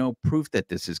 There's no proof that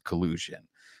this is collusion.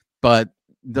 But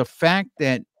the fact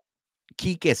that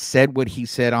Kiké said what he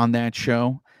said on that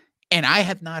show, and I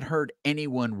have not heard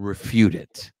anyone refute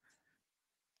it.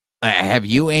 Have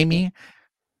you, Amy?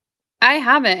 I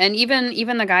haven't. And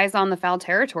even the guys on the Foul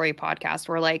Territory podcast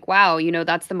were like, wow,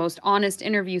 that's the most honest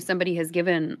interview somebody has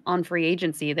given on free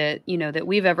agency that, that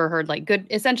we've ever heard. Like, good,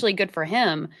 essentially good for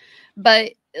him.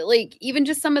 But like, even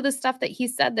just some of the stuff that he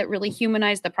said that really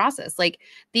humanized the process. Like,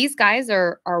 these guys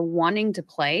are wanting to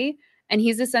play, and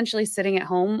he's essentially sitting at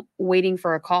home waiting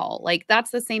for a call. Like,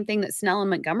 that's the same thing that Snell and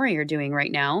Montgomery are doing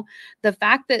right now. The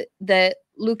fact that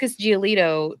Lucas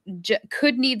Giolito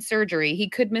could need surgery. He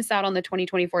could miss out on the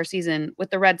 2024 season with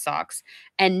the Red Sox.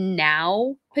 And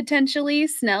now potentially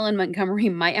Snell and Montgomery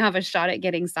might have a shot at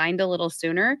getting signed a little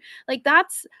sooner. Like,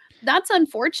 that's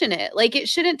unfortunate. Like, it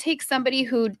shouldn't take somebody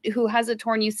who has a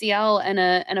torn UCL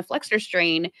and a flexor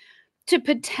strain to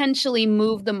potentially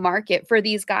move the market for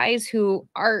these guys who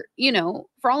are,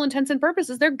 for all intents and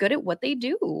purposes, they're good at what they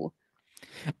do.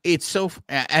 It's so,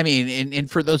 I mean, and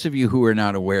for those of you who are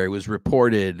not aware, it was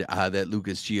reported that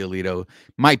Lucas Giolito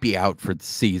might be out for the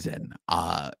season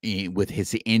with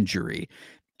his injury.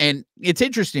 And it's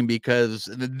interesting because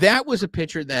that was a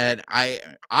pitcher that I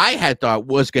had thought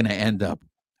was going to end up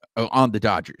on the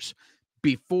Dodgers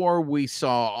before we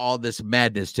saw all this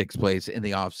madness takes place in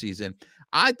the offseason.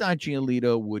 I thought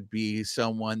Giolito would be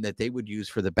someone that they would use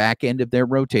for the back end of their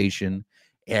rotation.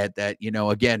 And that,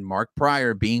 again, Mark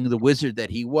Pryor, being the wizard that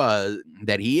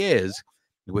he is,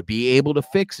 would be able to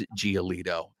fix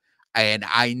Giolito. And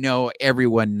I know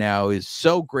everyone now is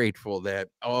so grateful that,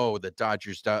 the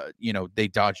Dodgers, they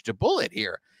dodged a bullet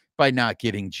here by not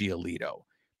getting Giolito.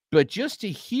 But just to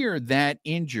hear that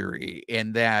injury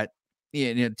and that,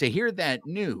 to hear that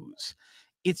news,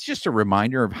 it's just a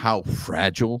reminder of how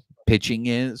fragile pitching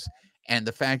is. And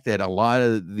the fact that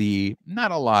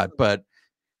not a lot, but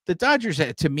the Dodgers,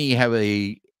 to me, have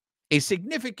a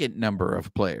significant number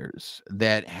of players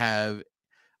that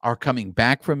are coming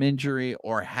back from injury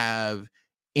or have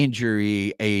an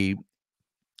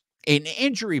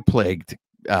injury-plagued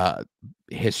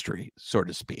history, so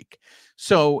to speak.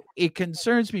 So it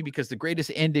concerns me because the greatest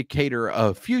indicator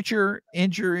of future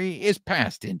injury is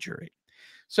past injury.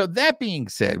 So that being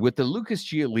said, with the Lucas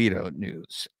Giolito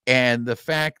news and the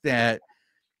fact that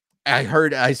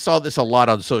I saw this a lot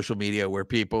on social media where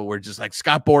people were just like,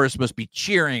 Scott Boras must be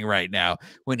cheering right now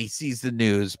when he sees the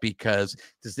news, because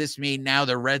does this mean now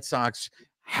the Red Sox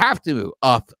have to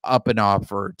up an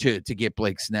offer to get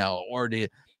Blake Snell or to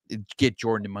get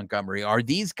Jordan Montgomery? Are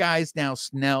these guys now,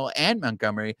 Snell and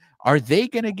Montgomery, are they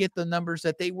going to get the numbers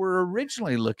that they were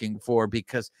originally looking for?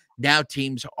 Because now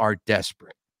teams are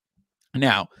desperate.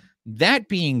 Now, that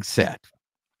being said,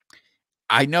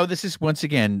 I know this is, once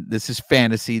again, this is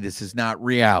fantasy. This is not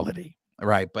reality,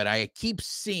 right? But I keep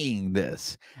seeing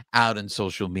this out in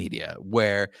social media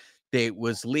where it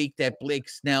was leaked that Blake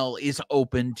Snell is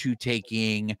open to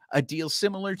taking a deal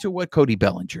similar to what Cody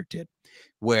Bellinger did,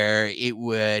 where he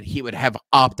would have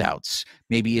opt-outs.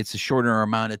 Maybe it's a shorter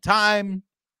amount of time,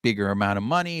 bigger amount of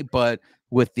money, but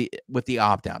with the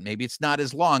opt-out. Maybe it's not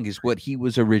as long as what he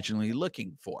was originally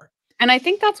looking for. And I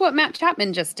think that's what Matt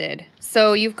Chapman just did.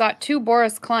 So you've got two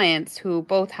Boras clients who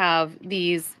both have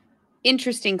these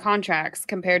interesting contracts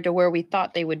compared to where we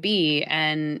thought they would be.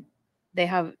 And they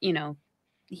have,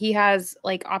 he has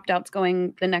like opt-outs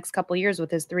going the next couple of years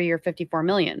with his 3-year $54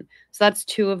 million. So that's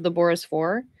two of the Boras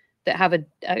 4 that have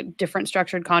a different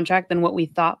structured contract than what we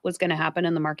thought was going to happen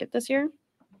in the market this year.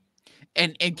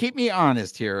 And keep me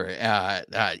honest here,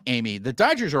 Amy, the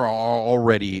Dodgers are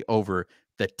already over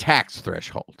the tax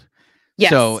threshold. Yes.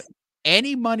 So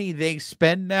any money they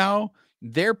spend now,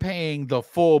 they're paying the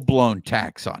full-blown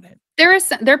tax on it.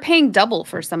 They're paying double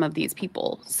for some of these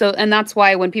people. So, and that's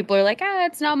why when people are like,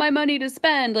 it's not my money to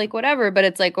spend, like whatever, but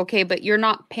it's like, okay, but you're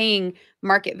not paying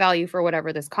market value for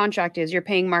whatever this contract is. You're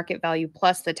paying market value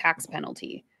plus the tax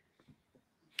penalty.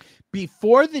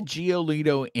 Before the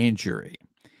Giolito injury,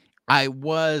 I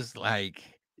was like,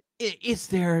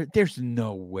 there's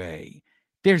no way.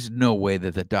 There's no way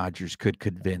that the Dodgers could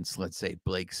convince, let's say,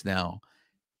 Blake Snell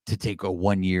to take a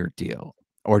 1-year deal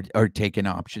or take an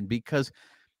option because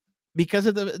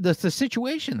of the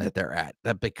situation that they're at,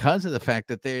 because of the fact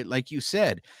that they're, like you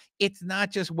said, it's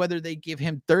not just whether they give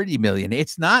him $30 million.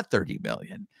 It's not $30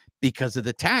 million because of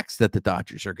the tax that the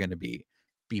Dodgers are going to be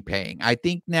paying. I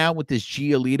think now with this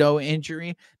Giolito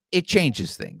injury, it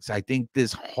changes things. I think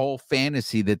this whole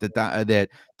fantasy that that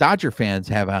Dodger fans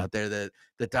have out there, that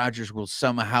the Dodgers will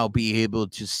somehow be able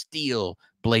to steal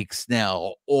Blake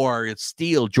Snell or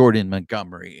steal Jordan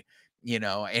Montgomery,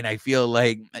 and I feel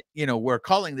like, we're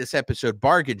calling this episode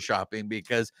bargain shopping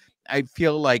because I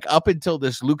feel like up until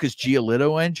this Lucas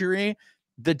Giolito injury,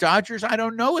 the Dodgers, I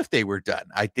don't know if they were done.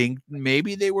 I think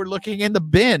maybe they were looking in the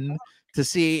bin to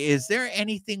see, is there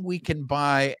anything we can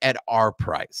buy at our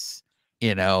price?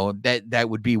 that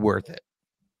would be worth it.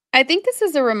 I think this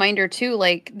is a reminder too,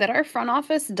 like that our front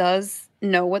office does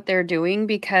know what they're doing,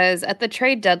 because at the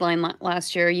trade deadline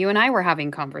last year, you and I were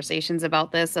having conversations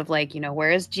about this of like,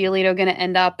 where is Giolito going to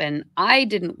end up? And I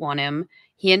didn't want him.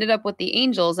 He ended up with the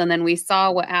Angels, and then we saw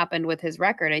what happened with his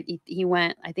record. He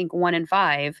went, I think,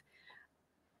 1-5.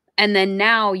 And then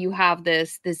now you have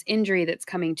this injury that's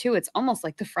coming too. It's almost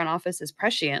like the front office is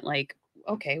prescient. Like,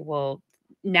 okay, well,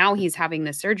 now he's having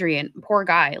this surgery, and poor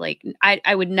guy. Like,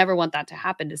 I would never want that to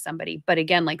happen to somebody. But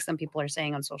again, like some people are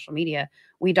saying on social media,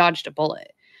 we dodged a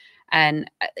bullet. And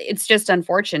it's just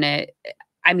unfortunate.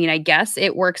 I mean, I guess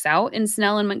it works out in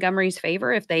Snell and Montgomery's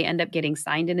favor if they end up getting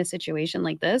signed in a situation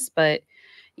like this. But,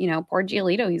 poor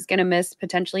Giolito, he's going to miss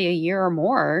potentially a year or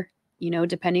more,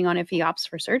 depending on if he opts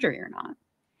for surgery or not.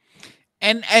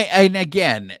 And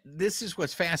again, this is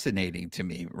what's fascinating to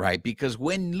me, right? Because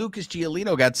when Lucas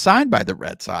Giolito got signed by the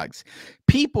Red Sox,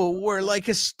 people were like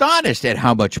astonished at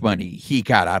how much money he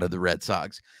got out of the Red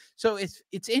Sox. So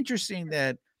it's interesting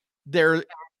that they're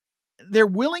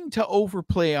willing to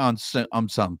overplay on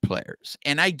some players,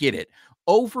 and I get it.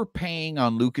 Overpaying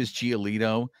on Lucas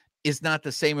Giolito is not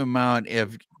the same amount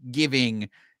of giving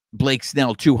Blake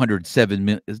Snell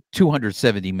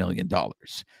 $270 million.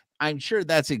 I'm sure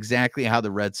that's exactly how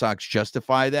the Red Sox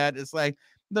justify that. It's like,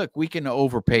 look, we can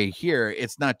overpay here.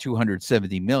 It's not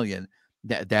 $270 million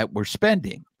that we're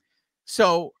spending.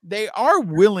 So they are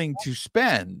willing to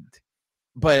spend.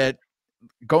 But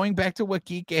going back to what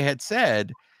Kiké had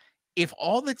said, if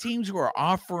all the teams were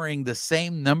offering the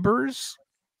same numbers,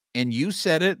 and you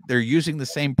said it, they're using the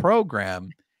same program,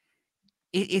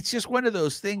 it's just one of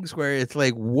those things where it's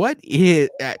like, what is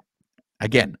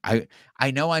again, I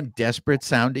know I'm desperate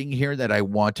sounding here that I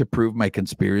want to prove my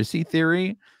conspiracy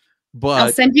theory, but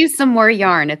I'll send you some more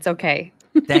yarn. It's okay.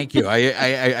 Thank you.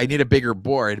 I need a bigger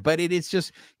board, but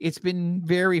it's been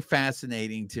very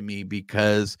fascinating to me,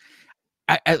 because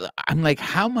I'm like,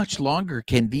 how much longer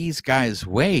can these guys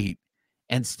wait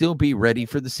and still be ready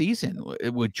for the season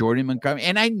with Jordan Montgomery?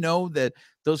 And I know that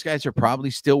those guys are probably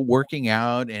still working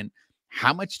out, and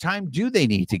how much time do they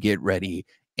need to get ready?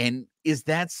 And is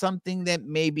that something that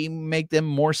maybe make them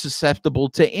more susceptible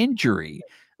to injury?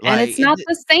 And it's not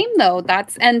the same though.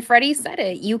 And Freddie said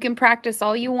it. You can practice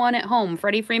all you want at home.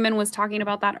 Freddie Freeman was talking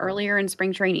about that earlier in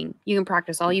spring training. You can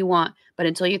practice all you want, but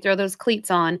until you throw those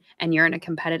cleats on and you're in a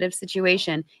competitive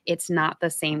situation, it's not the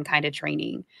same kind of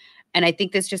training. And I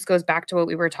think this just goes back to what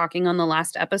we were talking on the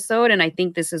last episode. And I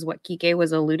think this is what Kiké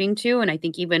was alluding to. And I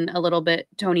think even a little bit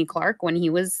Tony Clark, when he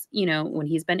was, when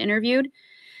he's been interviewed,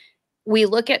 we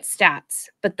look at stats,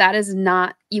 but that is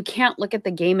not, you can't look at the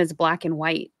game as black and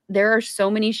white. There are so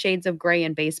many shades of gray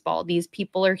in baseball. These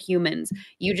people are humans.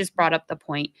 You just brought up the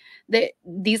point that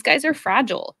these guys are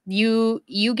fragile. You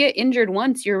get injured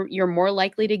once, you're more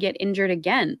likely to get injured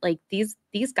again. Like these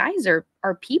guys are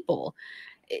people.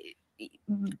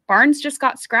 Barnes just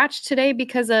got scratched today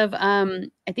because of I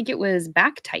think it was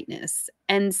back tightness.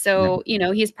 And so,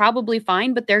 he's probably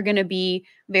fine, but they're going to be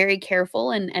very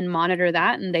careful and monitor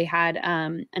that. And they had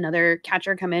another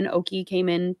catcher come in. Oki came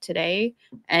in today.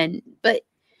 But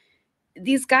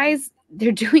these guys,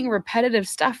 they're doing repetitive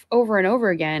stuff over and over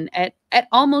again at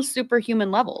almost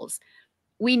superhuman levels.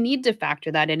 We need to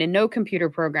factor that in, and no computer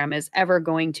program is ever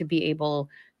going to be able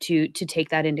to take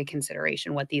that into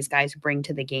consideration, what these guys bring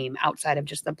to the game outside of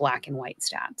just the black and white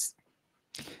stats.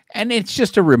 And it's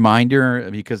just a reminder,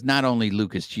 because not only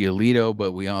Lucas Giolito,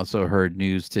 but we also heard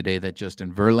news today that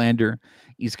Justin Verlander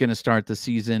is going to start the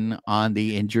season on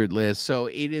the injured list. So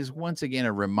it is once again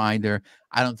a reminder.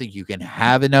 I don't think you can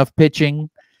have enough pitching.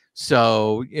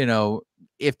 So,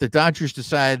 if the Dodgers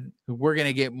decide we're going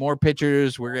to get more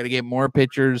pitchers,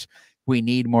 we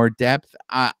need more depth,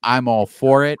 I'm all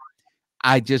for it.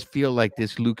 I just feel like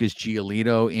this Lucas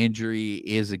Giolito injury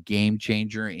is a game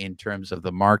changer in terms of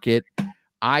the market.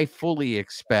 I fully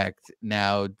expect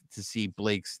now to see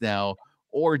Blake Snell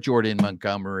or Jordan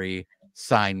Montgomery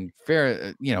sign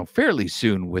fairly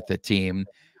soon with the team,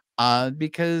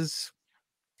 because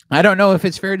I don't know if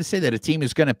it's fair to say that a team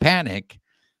is going to panic,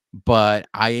 but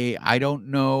I don't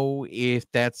know if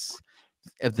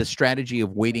the strategy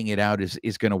of waiting it out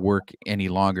is going to work any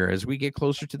longer as we get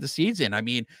closer to the season. I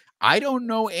mean, I don't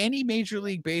know any Major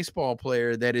League Baseball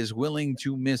player that is willing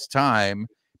to miss time,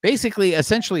 basically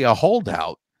essentially a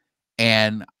holdout.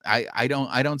 And I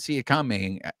don't see it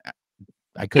coming.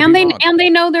 I could be wrong. And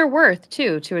they know their worth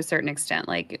too, to a certain extent.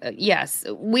 Like, yes,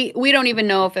 we don't even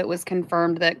know if it was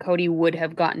confirmed that Cody would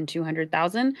have gotten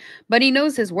 200,000, but he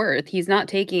knows his worth. He's not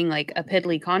taking like a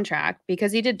piddly contract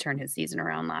because he did turn his season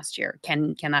around last year.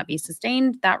 Can that be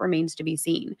sustained? That remains to be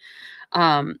seen.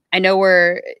 I know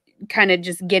we're kind of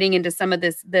just getting into some of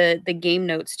the game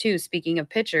notes too. Speaking of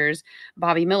pitchers,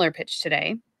 Bobby Miller pitched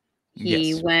today.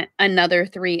 He went another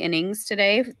 3 innings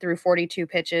today through 42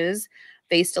 pitches,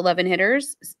 faced 11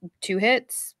 hitters, 2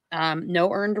 hits, no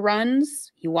earned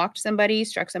runs. He walked somebody,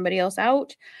 struck somebody else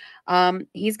out.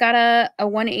 He's got a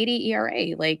 1.80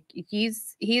 ERA. Like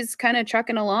he's kind of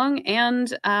trucking along.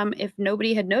 And if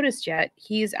nobody had noticed yet,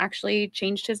 he's actually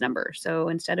changed his number. So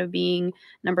instead of being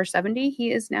number 70,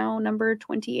 he is now number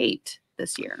 28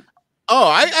 this year. Oh,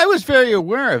 I was very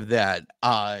aware of that,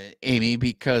 Amy,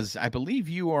 because I believe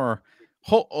you are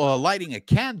lighting a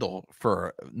candle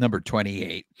for number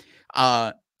 28.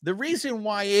 The reason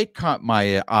why it caught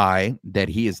my eye that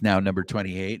he is now number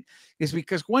 28 is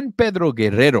because Juan Pedro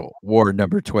Guerrero wore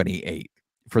number 28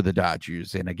 for the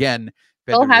Dodgers. And again,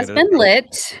 Pedro has been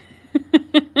lit.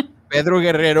 Pedro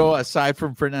Guerrero, aside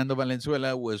from Fernando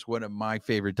Valenzuela, was one of my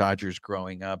favorite Dodgers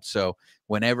growing up. So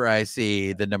whenever I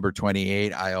see the number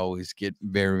 28, I always get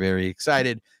very, very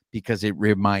excited because it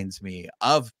reminds me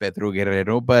of Pedro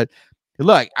Guerrero. But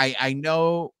look, I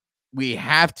know we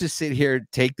have to sit here,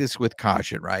 take this with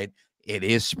caution, right? It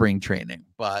is spring training,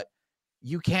 but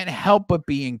you can't help but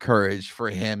be encouraged for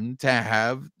him to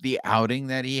have the outing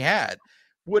that he had.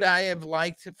 Would I have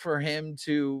liked for him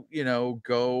to,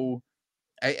 go...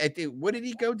 I think, what did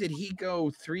he go? Did he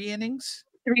go 3 innings?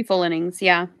 3 full innings,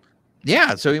 yeah.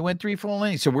 Yeah, so he went 3 full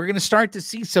innings. So we're going to start to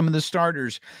see some of the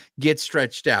starters get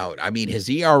stretched out. I mean, his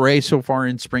ERA so far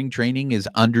in spring training is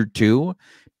under 2,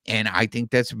 and I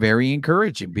think that's very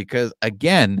encouraging because,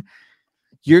 again,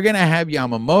 you're going to have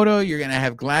Yamamoto, you're going to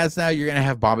have Glasnow, you're going to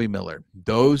have Bobby Miller.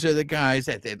 Those are the guys,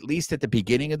 at least at the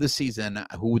beginning of the season,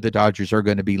 who the Dodgers are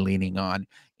going to be leaning on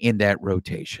in that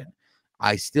rotation.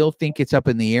 I still think it's up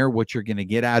in the air what you're going to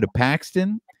get out of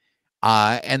Paxton,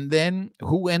 and then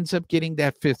who ends up getting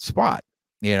that 5th spot.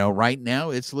 Right now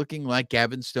it's looking like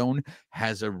Gavin Stone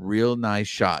has a real nice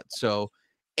shot. So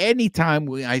anytime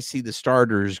I see the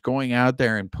starters going out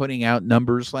there and putting out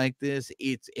numbers like this,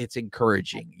 it's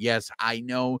encouraging. Yes, I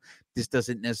know this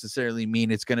doesn't necessarily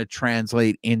mean it's going to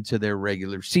translate into their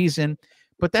regular season,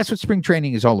 but that's what spring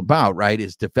training is all about, right?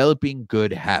 Is developing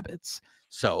good habits.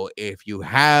 So if you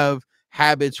have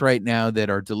habits right now that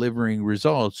are delivering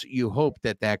results, you hope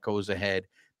that goes ahead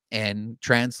and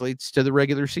translates to the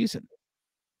regular season.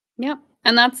 Yeah.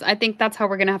 And I think that's how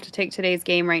we're going to have to take today's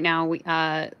game right now.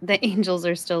 The Angels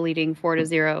are still leading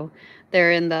 4-0.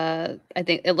 They're I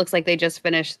think it looks like they just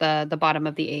finished the bottom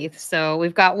of the 8th. So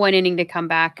we've got 1 inning to come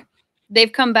back.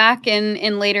 They've come back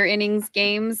in later innings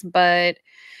games, but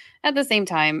at the same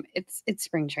time, it's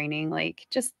spring training. Like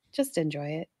just enjoy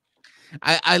it.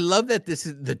 I love that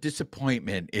the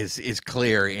disappointment is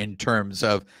clear in terms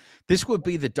of this would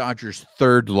be the Dodgers'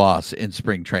 3rd loss in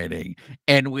spring training.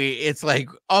 And it's like,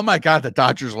 oh my God, the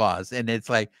Dodgers lost. And it's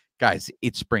like, guys,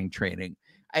 it's spring training.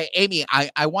 Amy,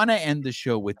 I want to end the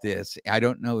show with this. I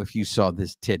don't know if you saw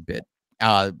this tidbit.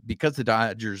 Because the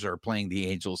Dodgers are playing the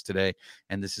Angels today,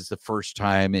 and this is the first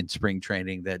time in spring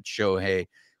training that Shohei,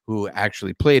 who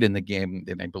actually played in the game,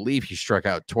 and I believe he struck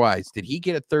out twice. Did he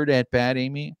get a 3rd at bat,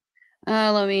 Amy?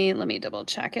 Let me double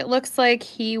check. It looks like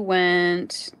he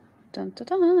went. Dun,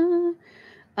 dun,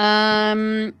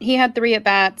 dun. He had 3 at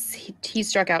bats. He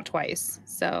struck out twice,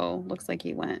 so looks like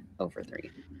he went over 3.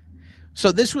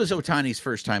 So this was Ohtani's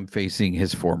first time facing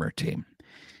his former team.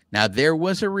 Now there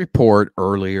was a report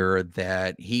earlier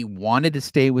that he wanted to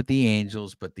stay with the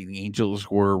Angels, but the Angels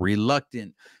were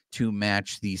reluctant to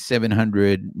match the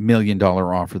 $700 million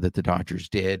offer that the Dodgers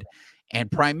did. And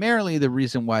primarily the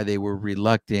reason why they were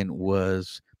reluctant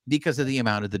was because of the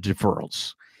amount of the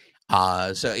deferrals.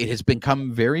 So it has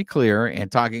become very clear,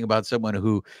 and talking about someone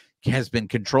who has been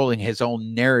controlling his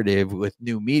own narrative with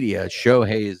new media,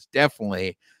 Shohei is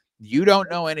definitely, you don't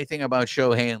know anything about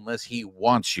Shohei unless he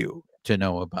wants you to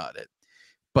know about it.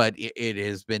 But it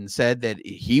has been said that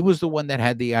he was the one that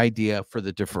had the idea for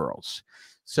the deferrals.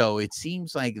 So it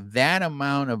seems like that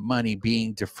amount of money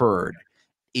being deferred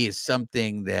is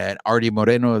something that Artie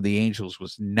Moreno of the Angels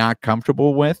was not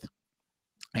comfortable with.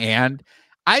 And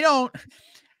Artie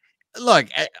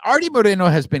Moreno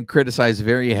has been criticized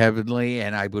very heavily,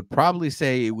 and I would probably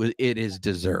say it is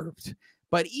deserved.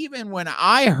 But even when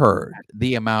I heard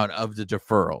the amount of the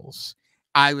deferrals,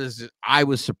 I was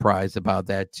surprised about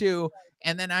that too.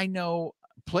 And then I know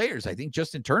players, I think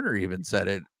Justin Turner even said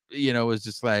it, was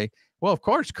just like, well, of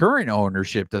course, current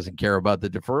ownership doesn't care about the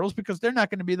deferrals because they're not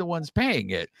going to be the ones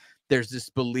paying it. There's this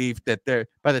belief that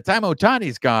by the time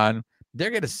Ohtani's gone,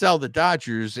 they're going to sell the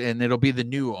Dodgers and it'll be the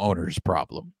new owner's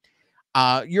problem.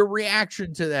 Your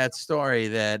reaction to that story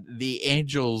that the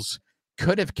Angels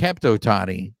could have kept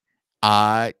Ohtani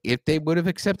if they would have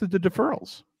accepted the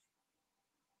deferrals?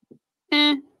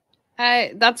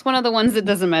 That's one of the ones that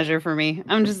doesn't measure for me.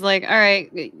 I'm just like, all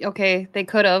right, okay, they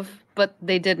could have, but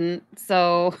they didn't.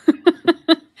 So,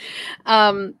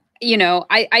 you know,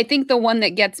 I think the one that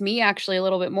gets me actually a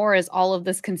little bit more is all of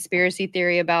this conspiracy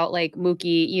theory about like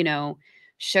Mookie, you know,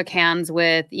 shook hands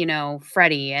with, you know,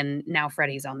 Freddie, and now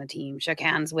Freddie's on the team. Shook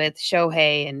hands with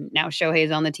Shohei, and now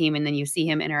Shohei's on the team. And then you see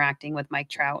him interacting with Mike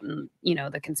Trout, and you know,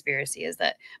 the conspiracy is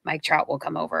that Mike Trout will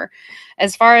come over.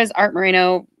 As far as Art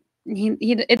Moreno,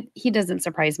 he doesn't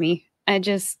surprise me. I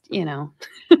just, you know,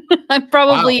 I'm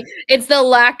probably it's the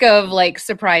lack of like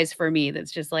surprise for me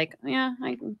that's just like, yeah,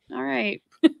 all right.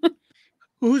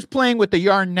 Who's playing with the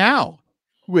yarn now?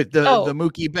 With the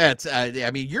Mookie Betts, I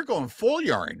mean, you're going full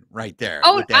yarn right there.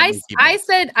 Oh,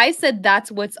 I said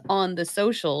that's what's on the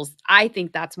socials. I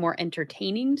think that's more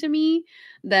entertaining to me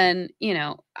than, you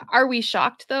know. Are we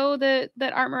shocked though that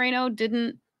Art Moreno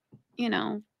didn't, you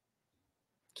know,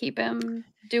 keep him,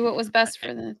 do what was best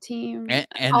for the team?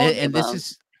 And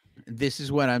this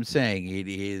is what I'm saying. It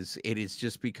is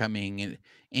just becoming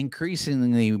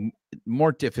increasingly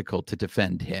more difficult to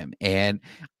defend him. And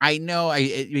I know,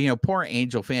 you know, poor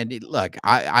Angel fan. Look,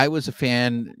 I was a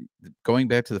fan going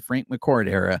back to the Frank McCourt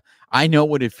era. I know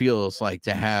what it feels like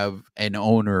to have an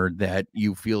owner that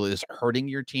you feel is hurting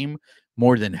your team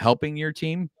more than helping your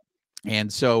team.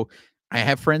 And so I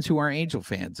have friends who are Angel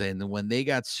fans, and when they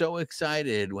got so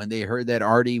excited when they heard that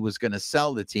Artie was going to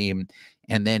sell the team,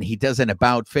 and then he does an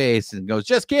about face and goes,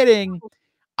 "Just kidding."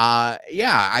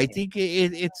 Yeah, I think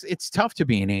it's tough to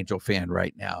be an Angel fan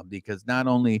right now, because not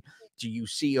only do you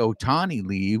see Ohtani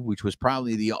leave, which was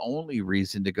probably the only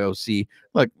reason to go see.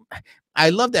 Look, I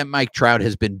love that Mike Trout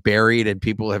has been buried and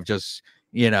people have just,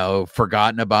 you know,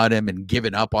 forgotten about him and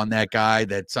given up on that guy,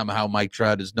 that somehow Mike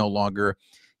Trout is no longer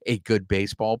a good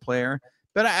baseball player.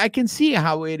 But I can see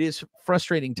how it is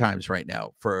frustrating times right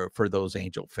now for those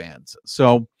Angel fans.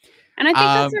 So, and I think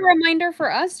that's a reminder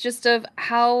for us just of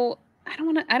how, I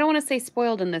don't want to say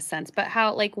spoiled in this sense, but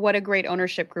how, like, what a great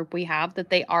ownership group we have,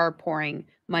 that they are pouring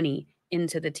money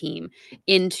into the team,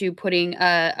 into putting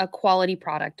a quality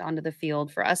product onto the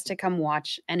field for us to come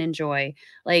watch and enjoy.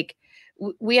 Like,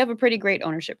 we have a pretty great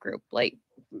ownership group. Like,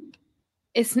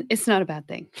 it's not a bad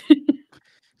thing.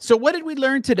 So what did we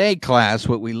learn today, class?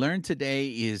 What we learned today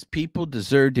is people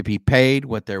deserve to be paid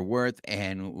what they're worth,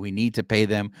 and we need to pay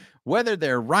them, whether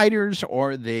they're writers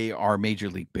or they are Major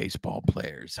League Baseball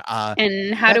players.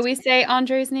 And how do we say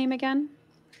Andre's name again?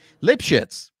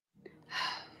 Lipschitz.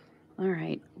 All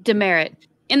right. Demerit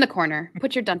in the corner.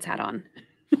 Put your dunce hat on.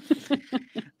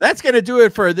 That's going to do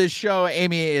it for this show.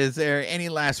 Amy, is there any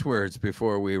last words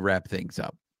before we wrap things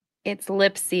up? It's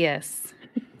Lipsius.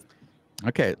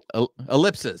 Okay.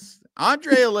 Ellipsis.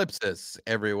 Andre Ellipsis,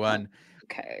 everyone.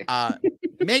 Okay.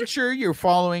 Make sure you're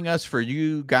following us. For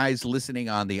you guys listening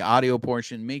on the audio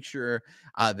portion, make sure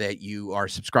that you are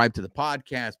subscribed to the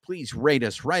podcast. Please rate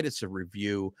us, write us a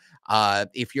review.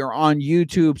 If you're on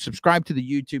YouTube, subscribe to the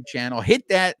YouTube channel, hit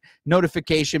that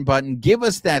notification button, give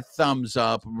us that thumbs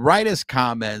up, write us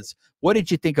comments. What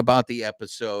did you think about the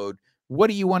episode?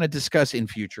 What do you want to discuss in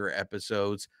future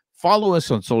episodes? Follow us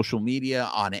on social media,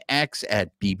 on X at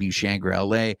BB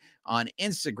Shangri-La, on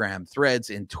Instagram,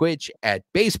 Threads, and Twitch at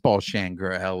Baseball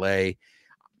Shangri-La.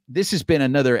 This has been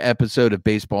another episode of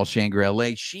Baseball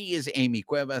Shangri-La. She is Amy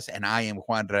Cuevas, and I am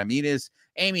Juan Ramirez.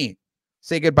 Amy,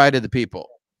 say goodbye to the people.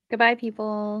 Goodbye,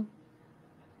 people.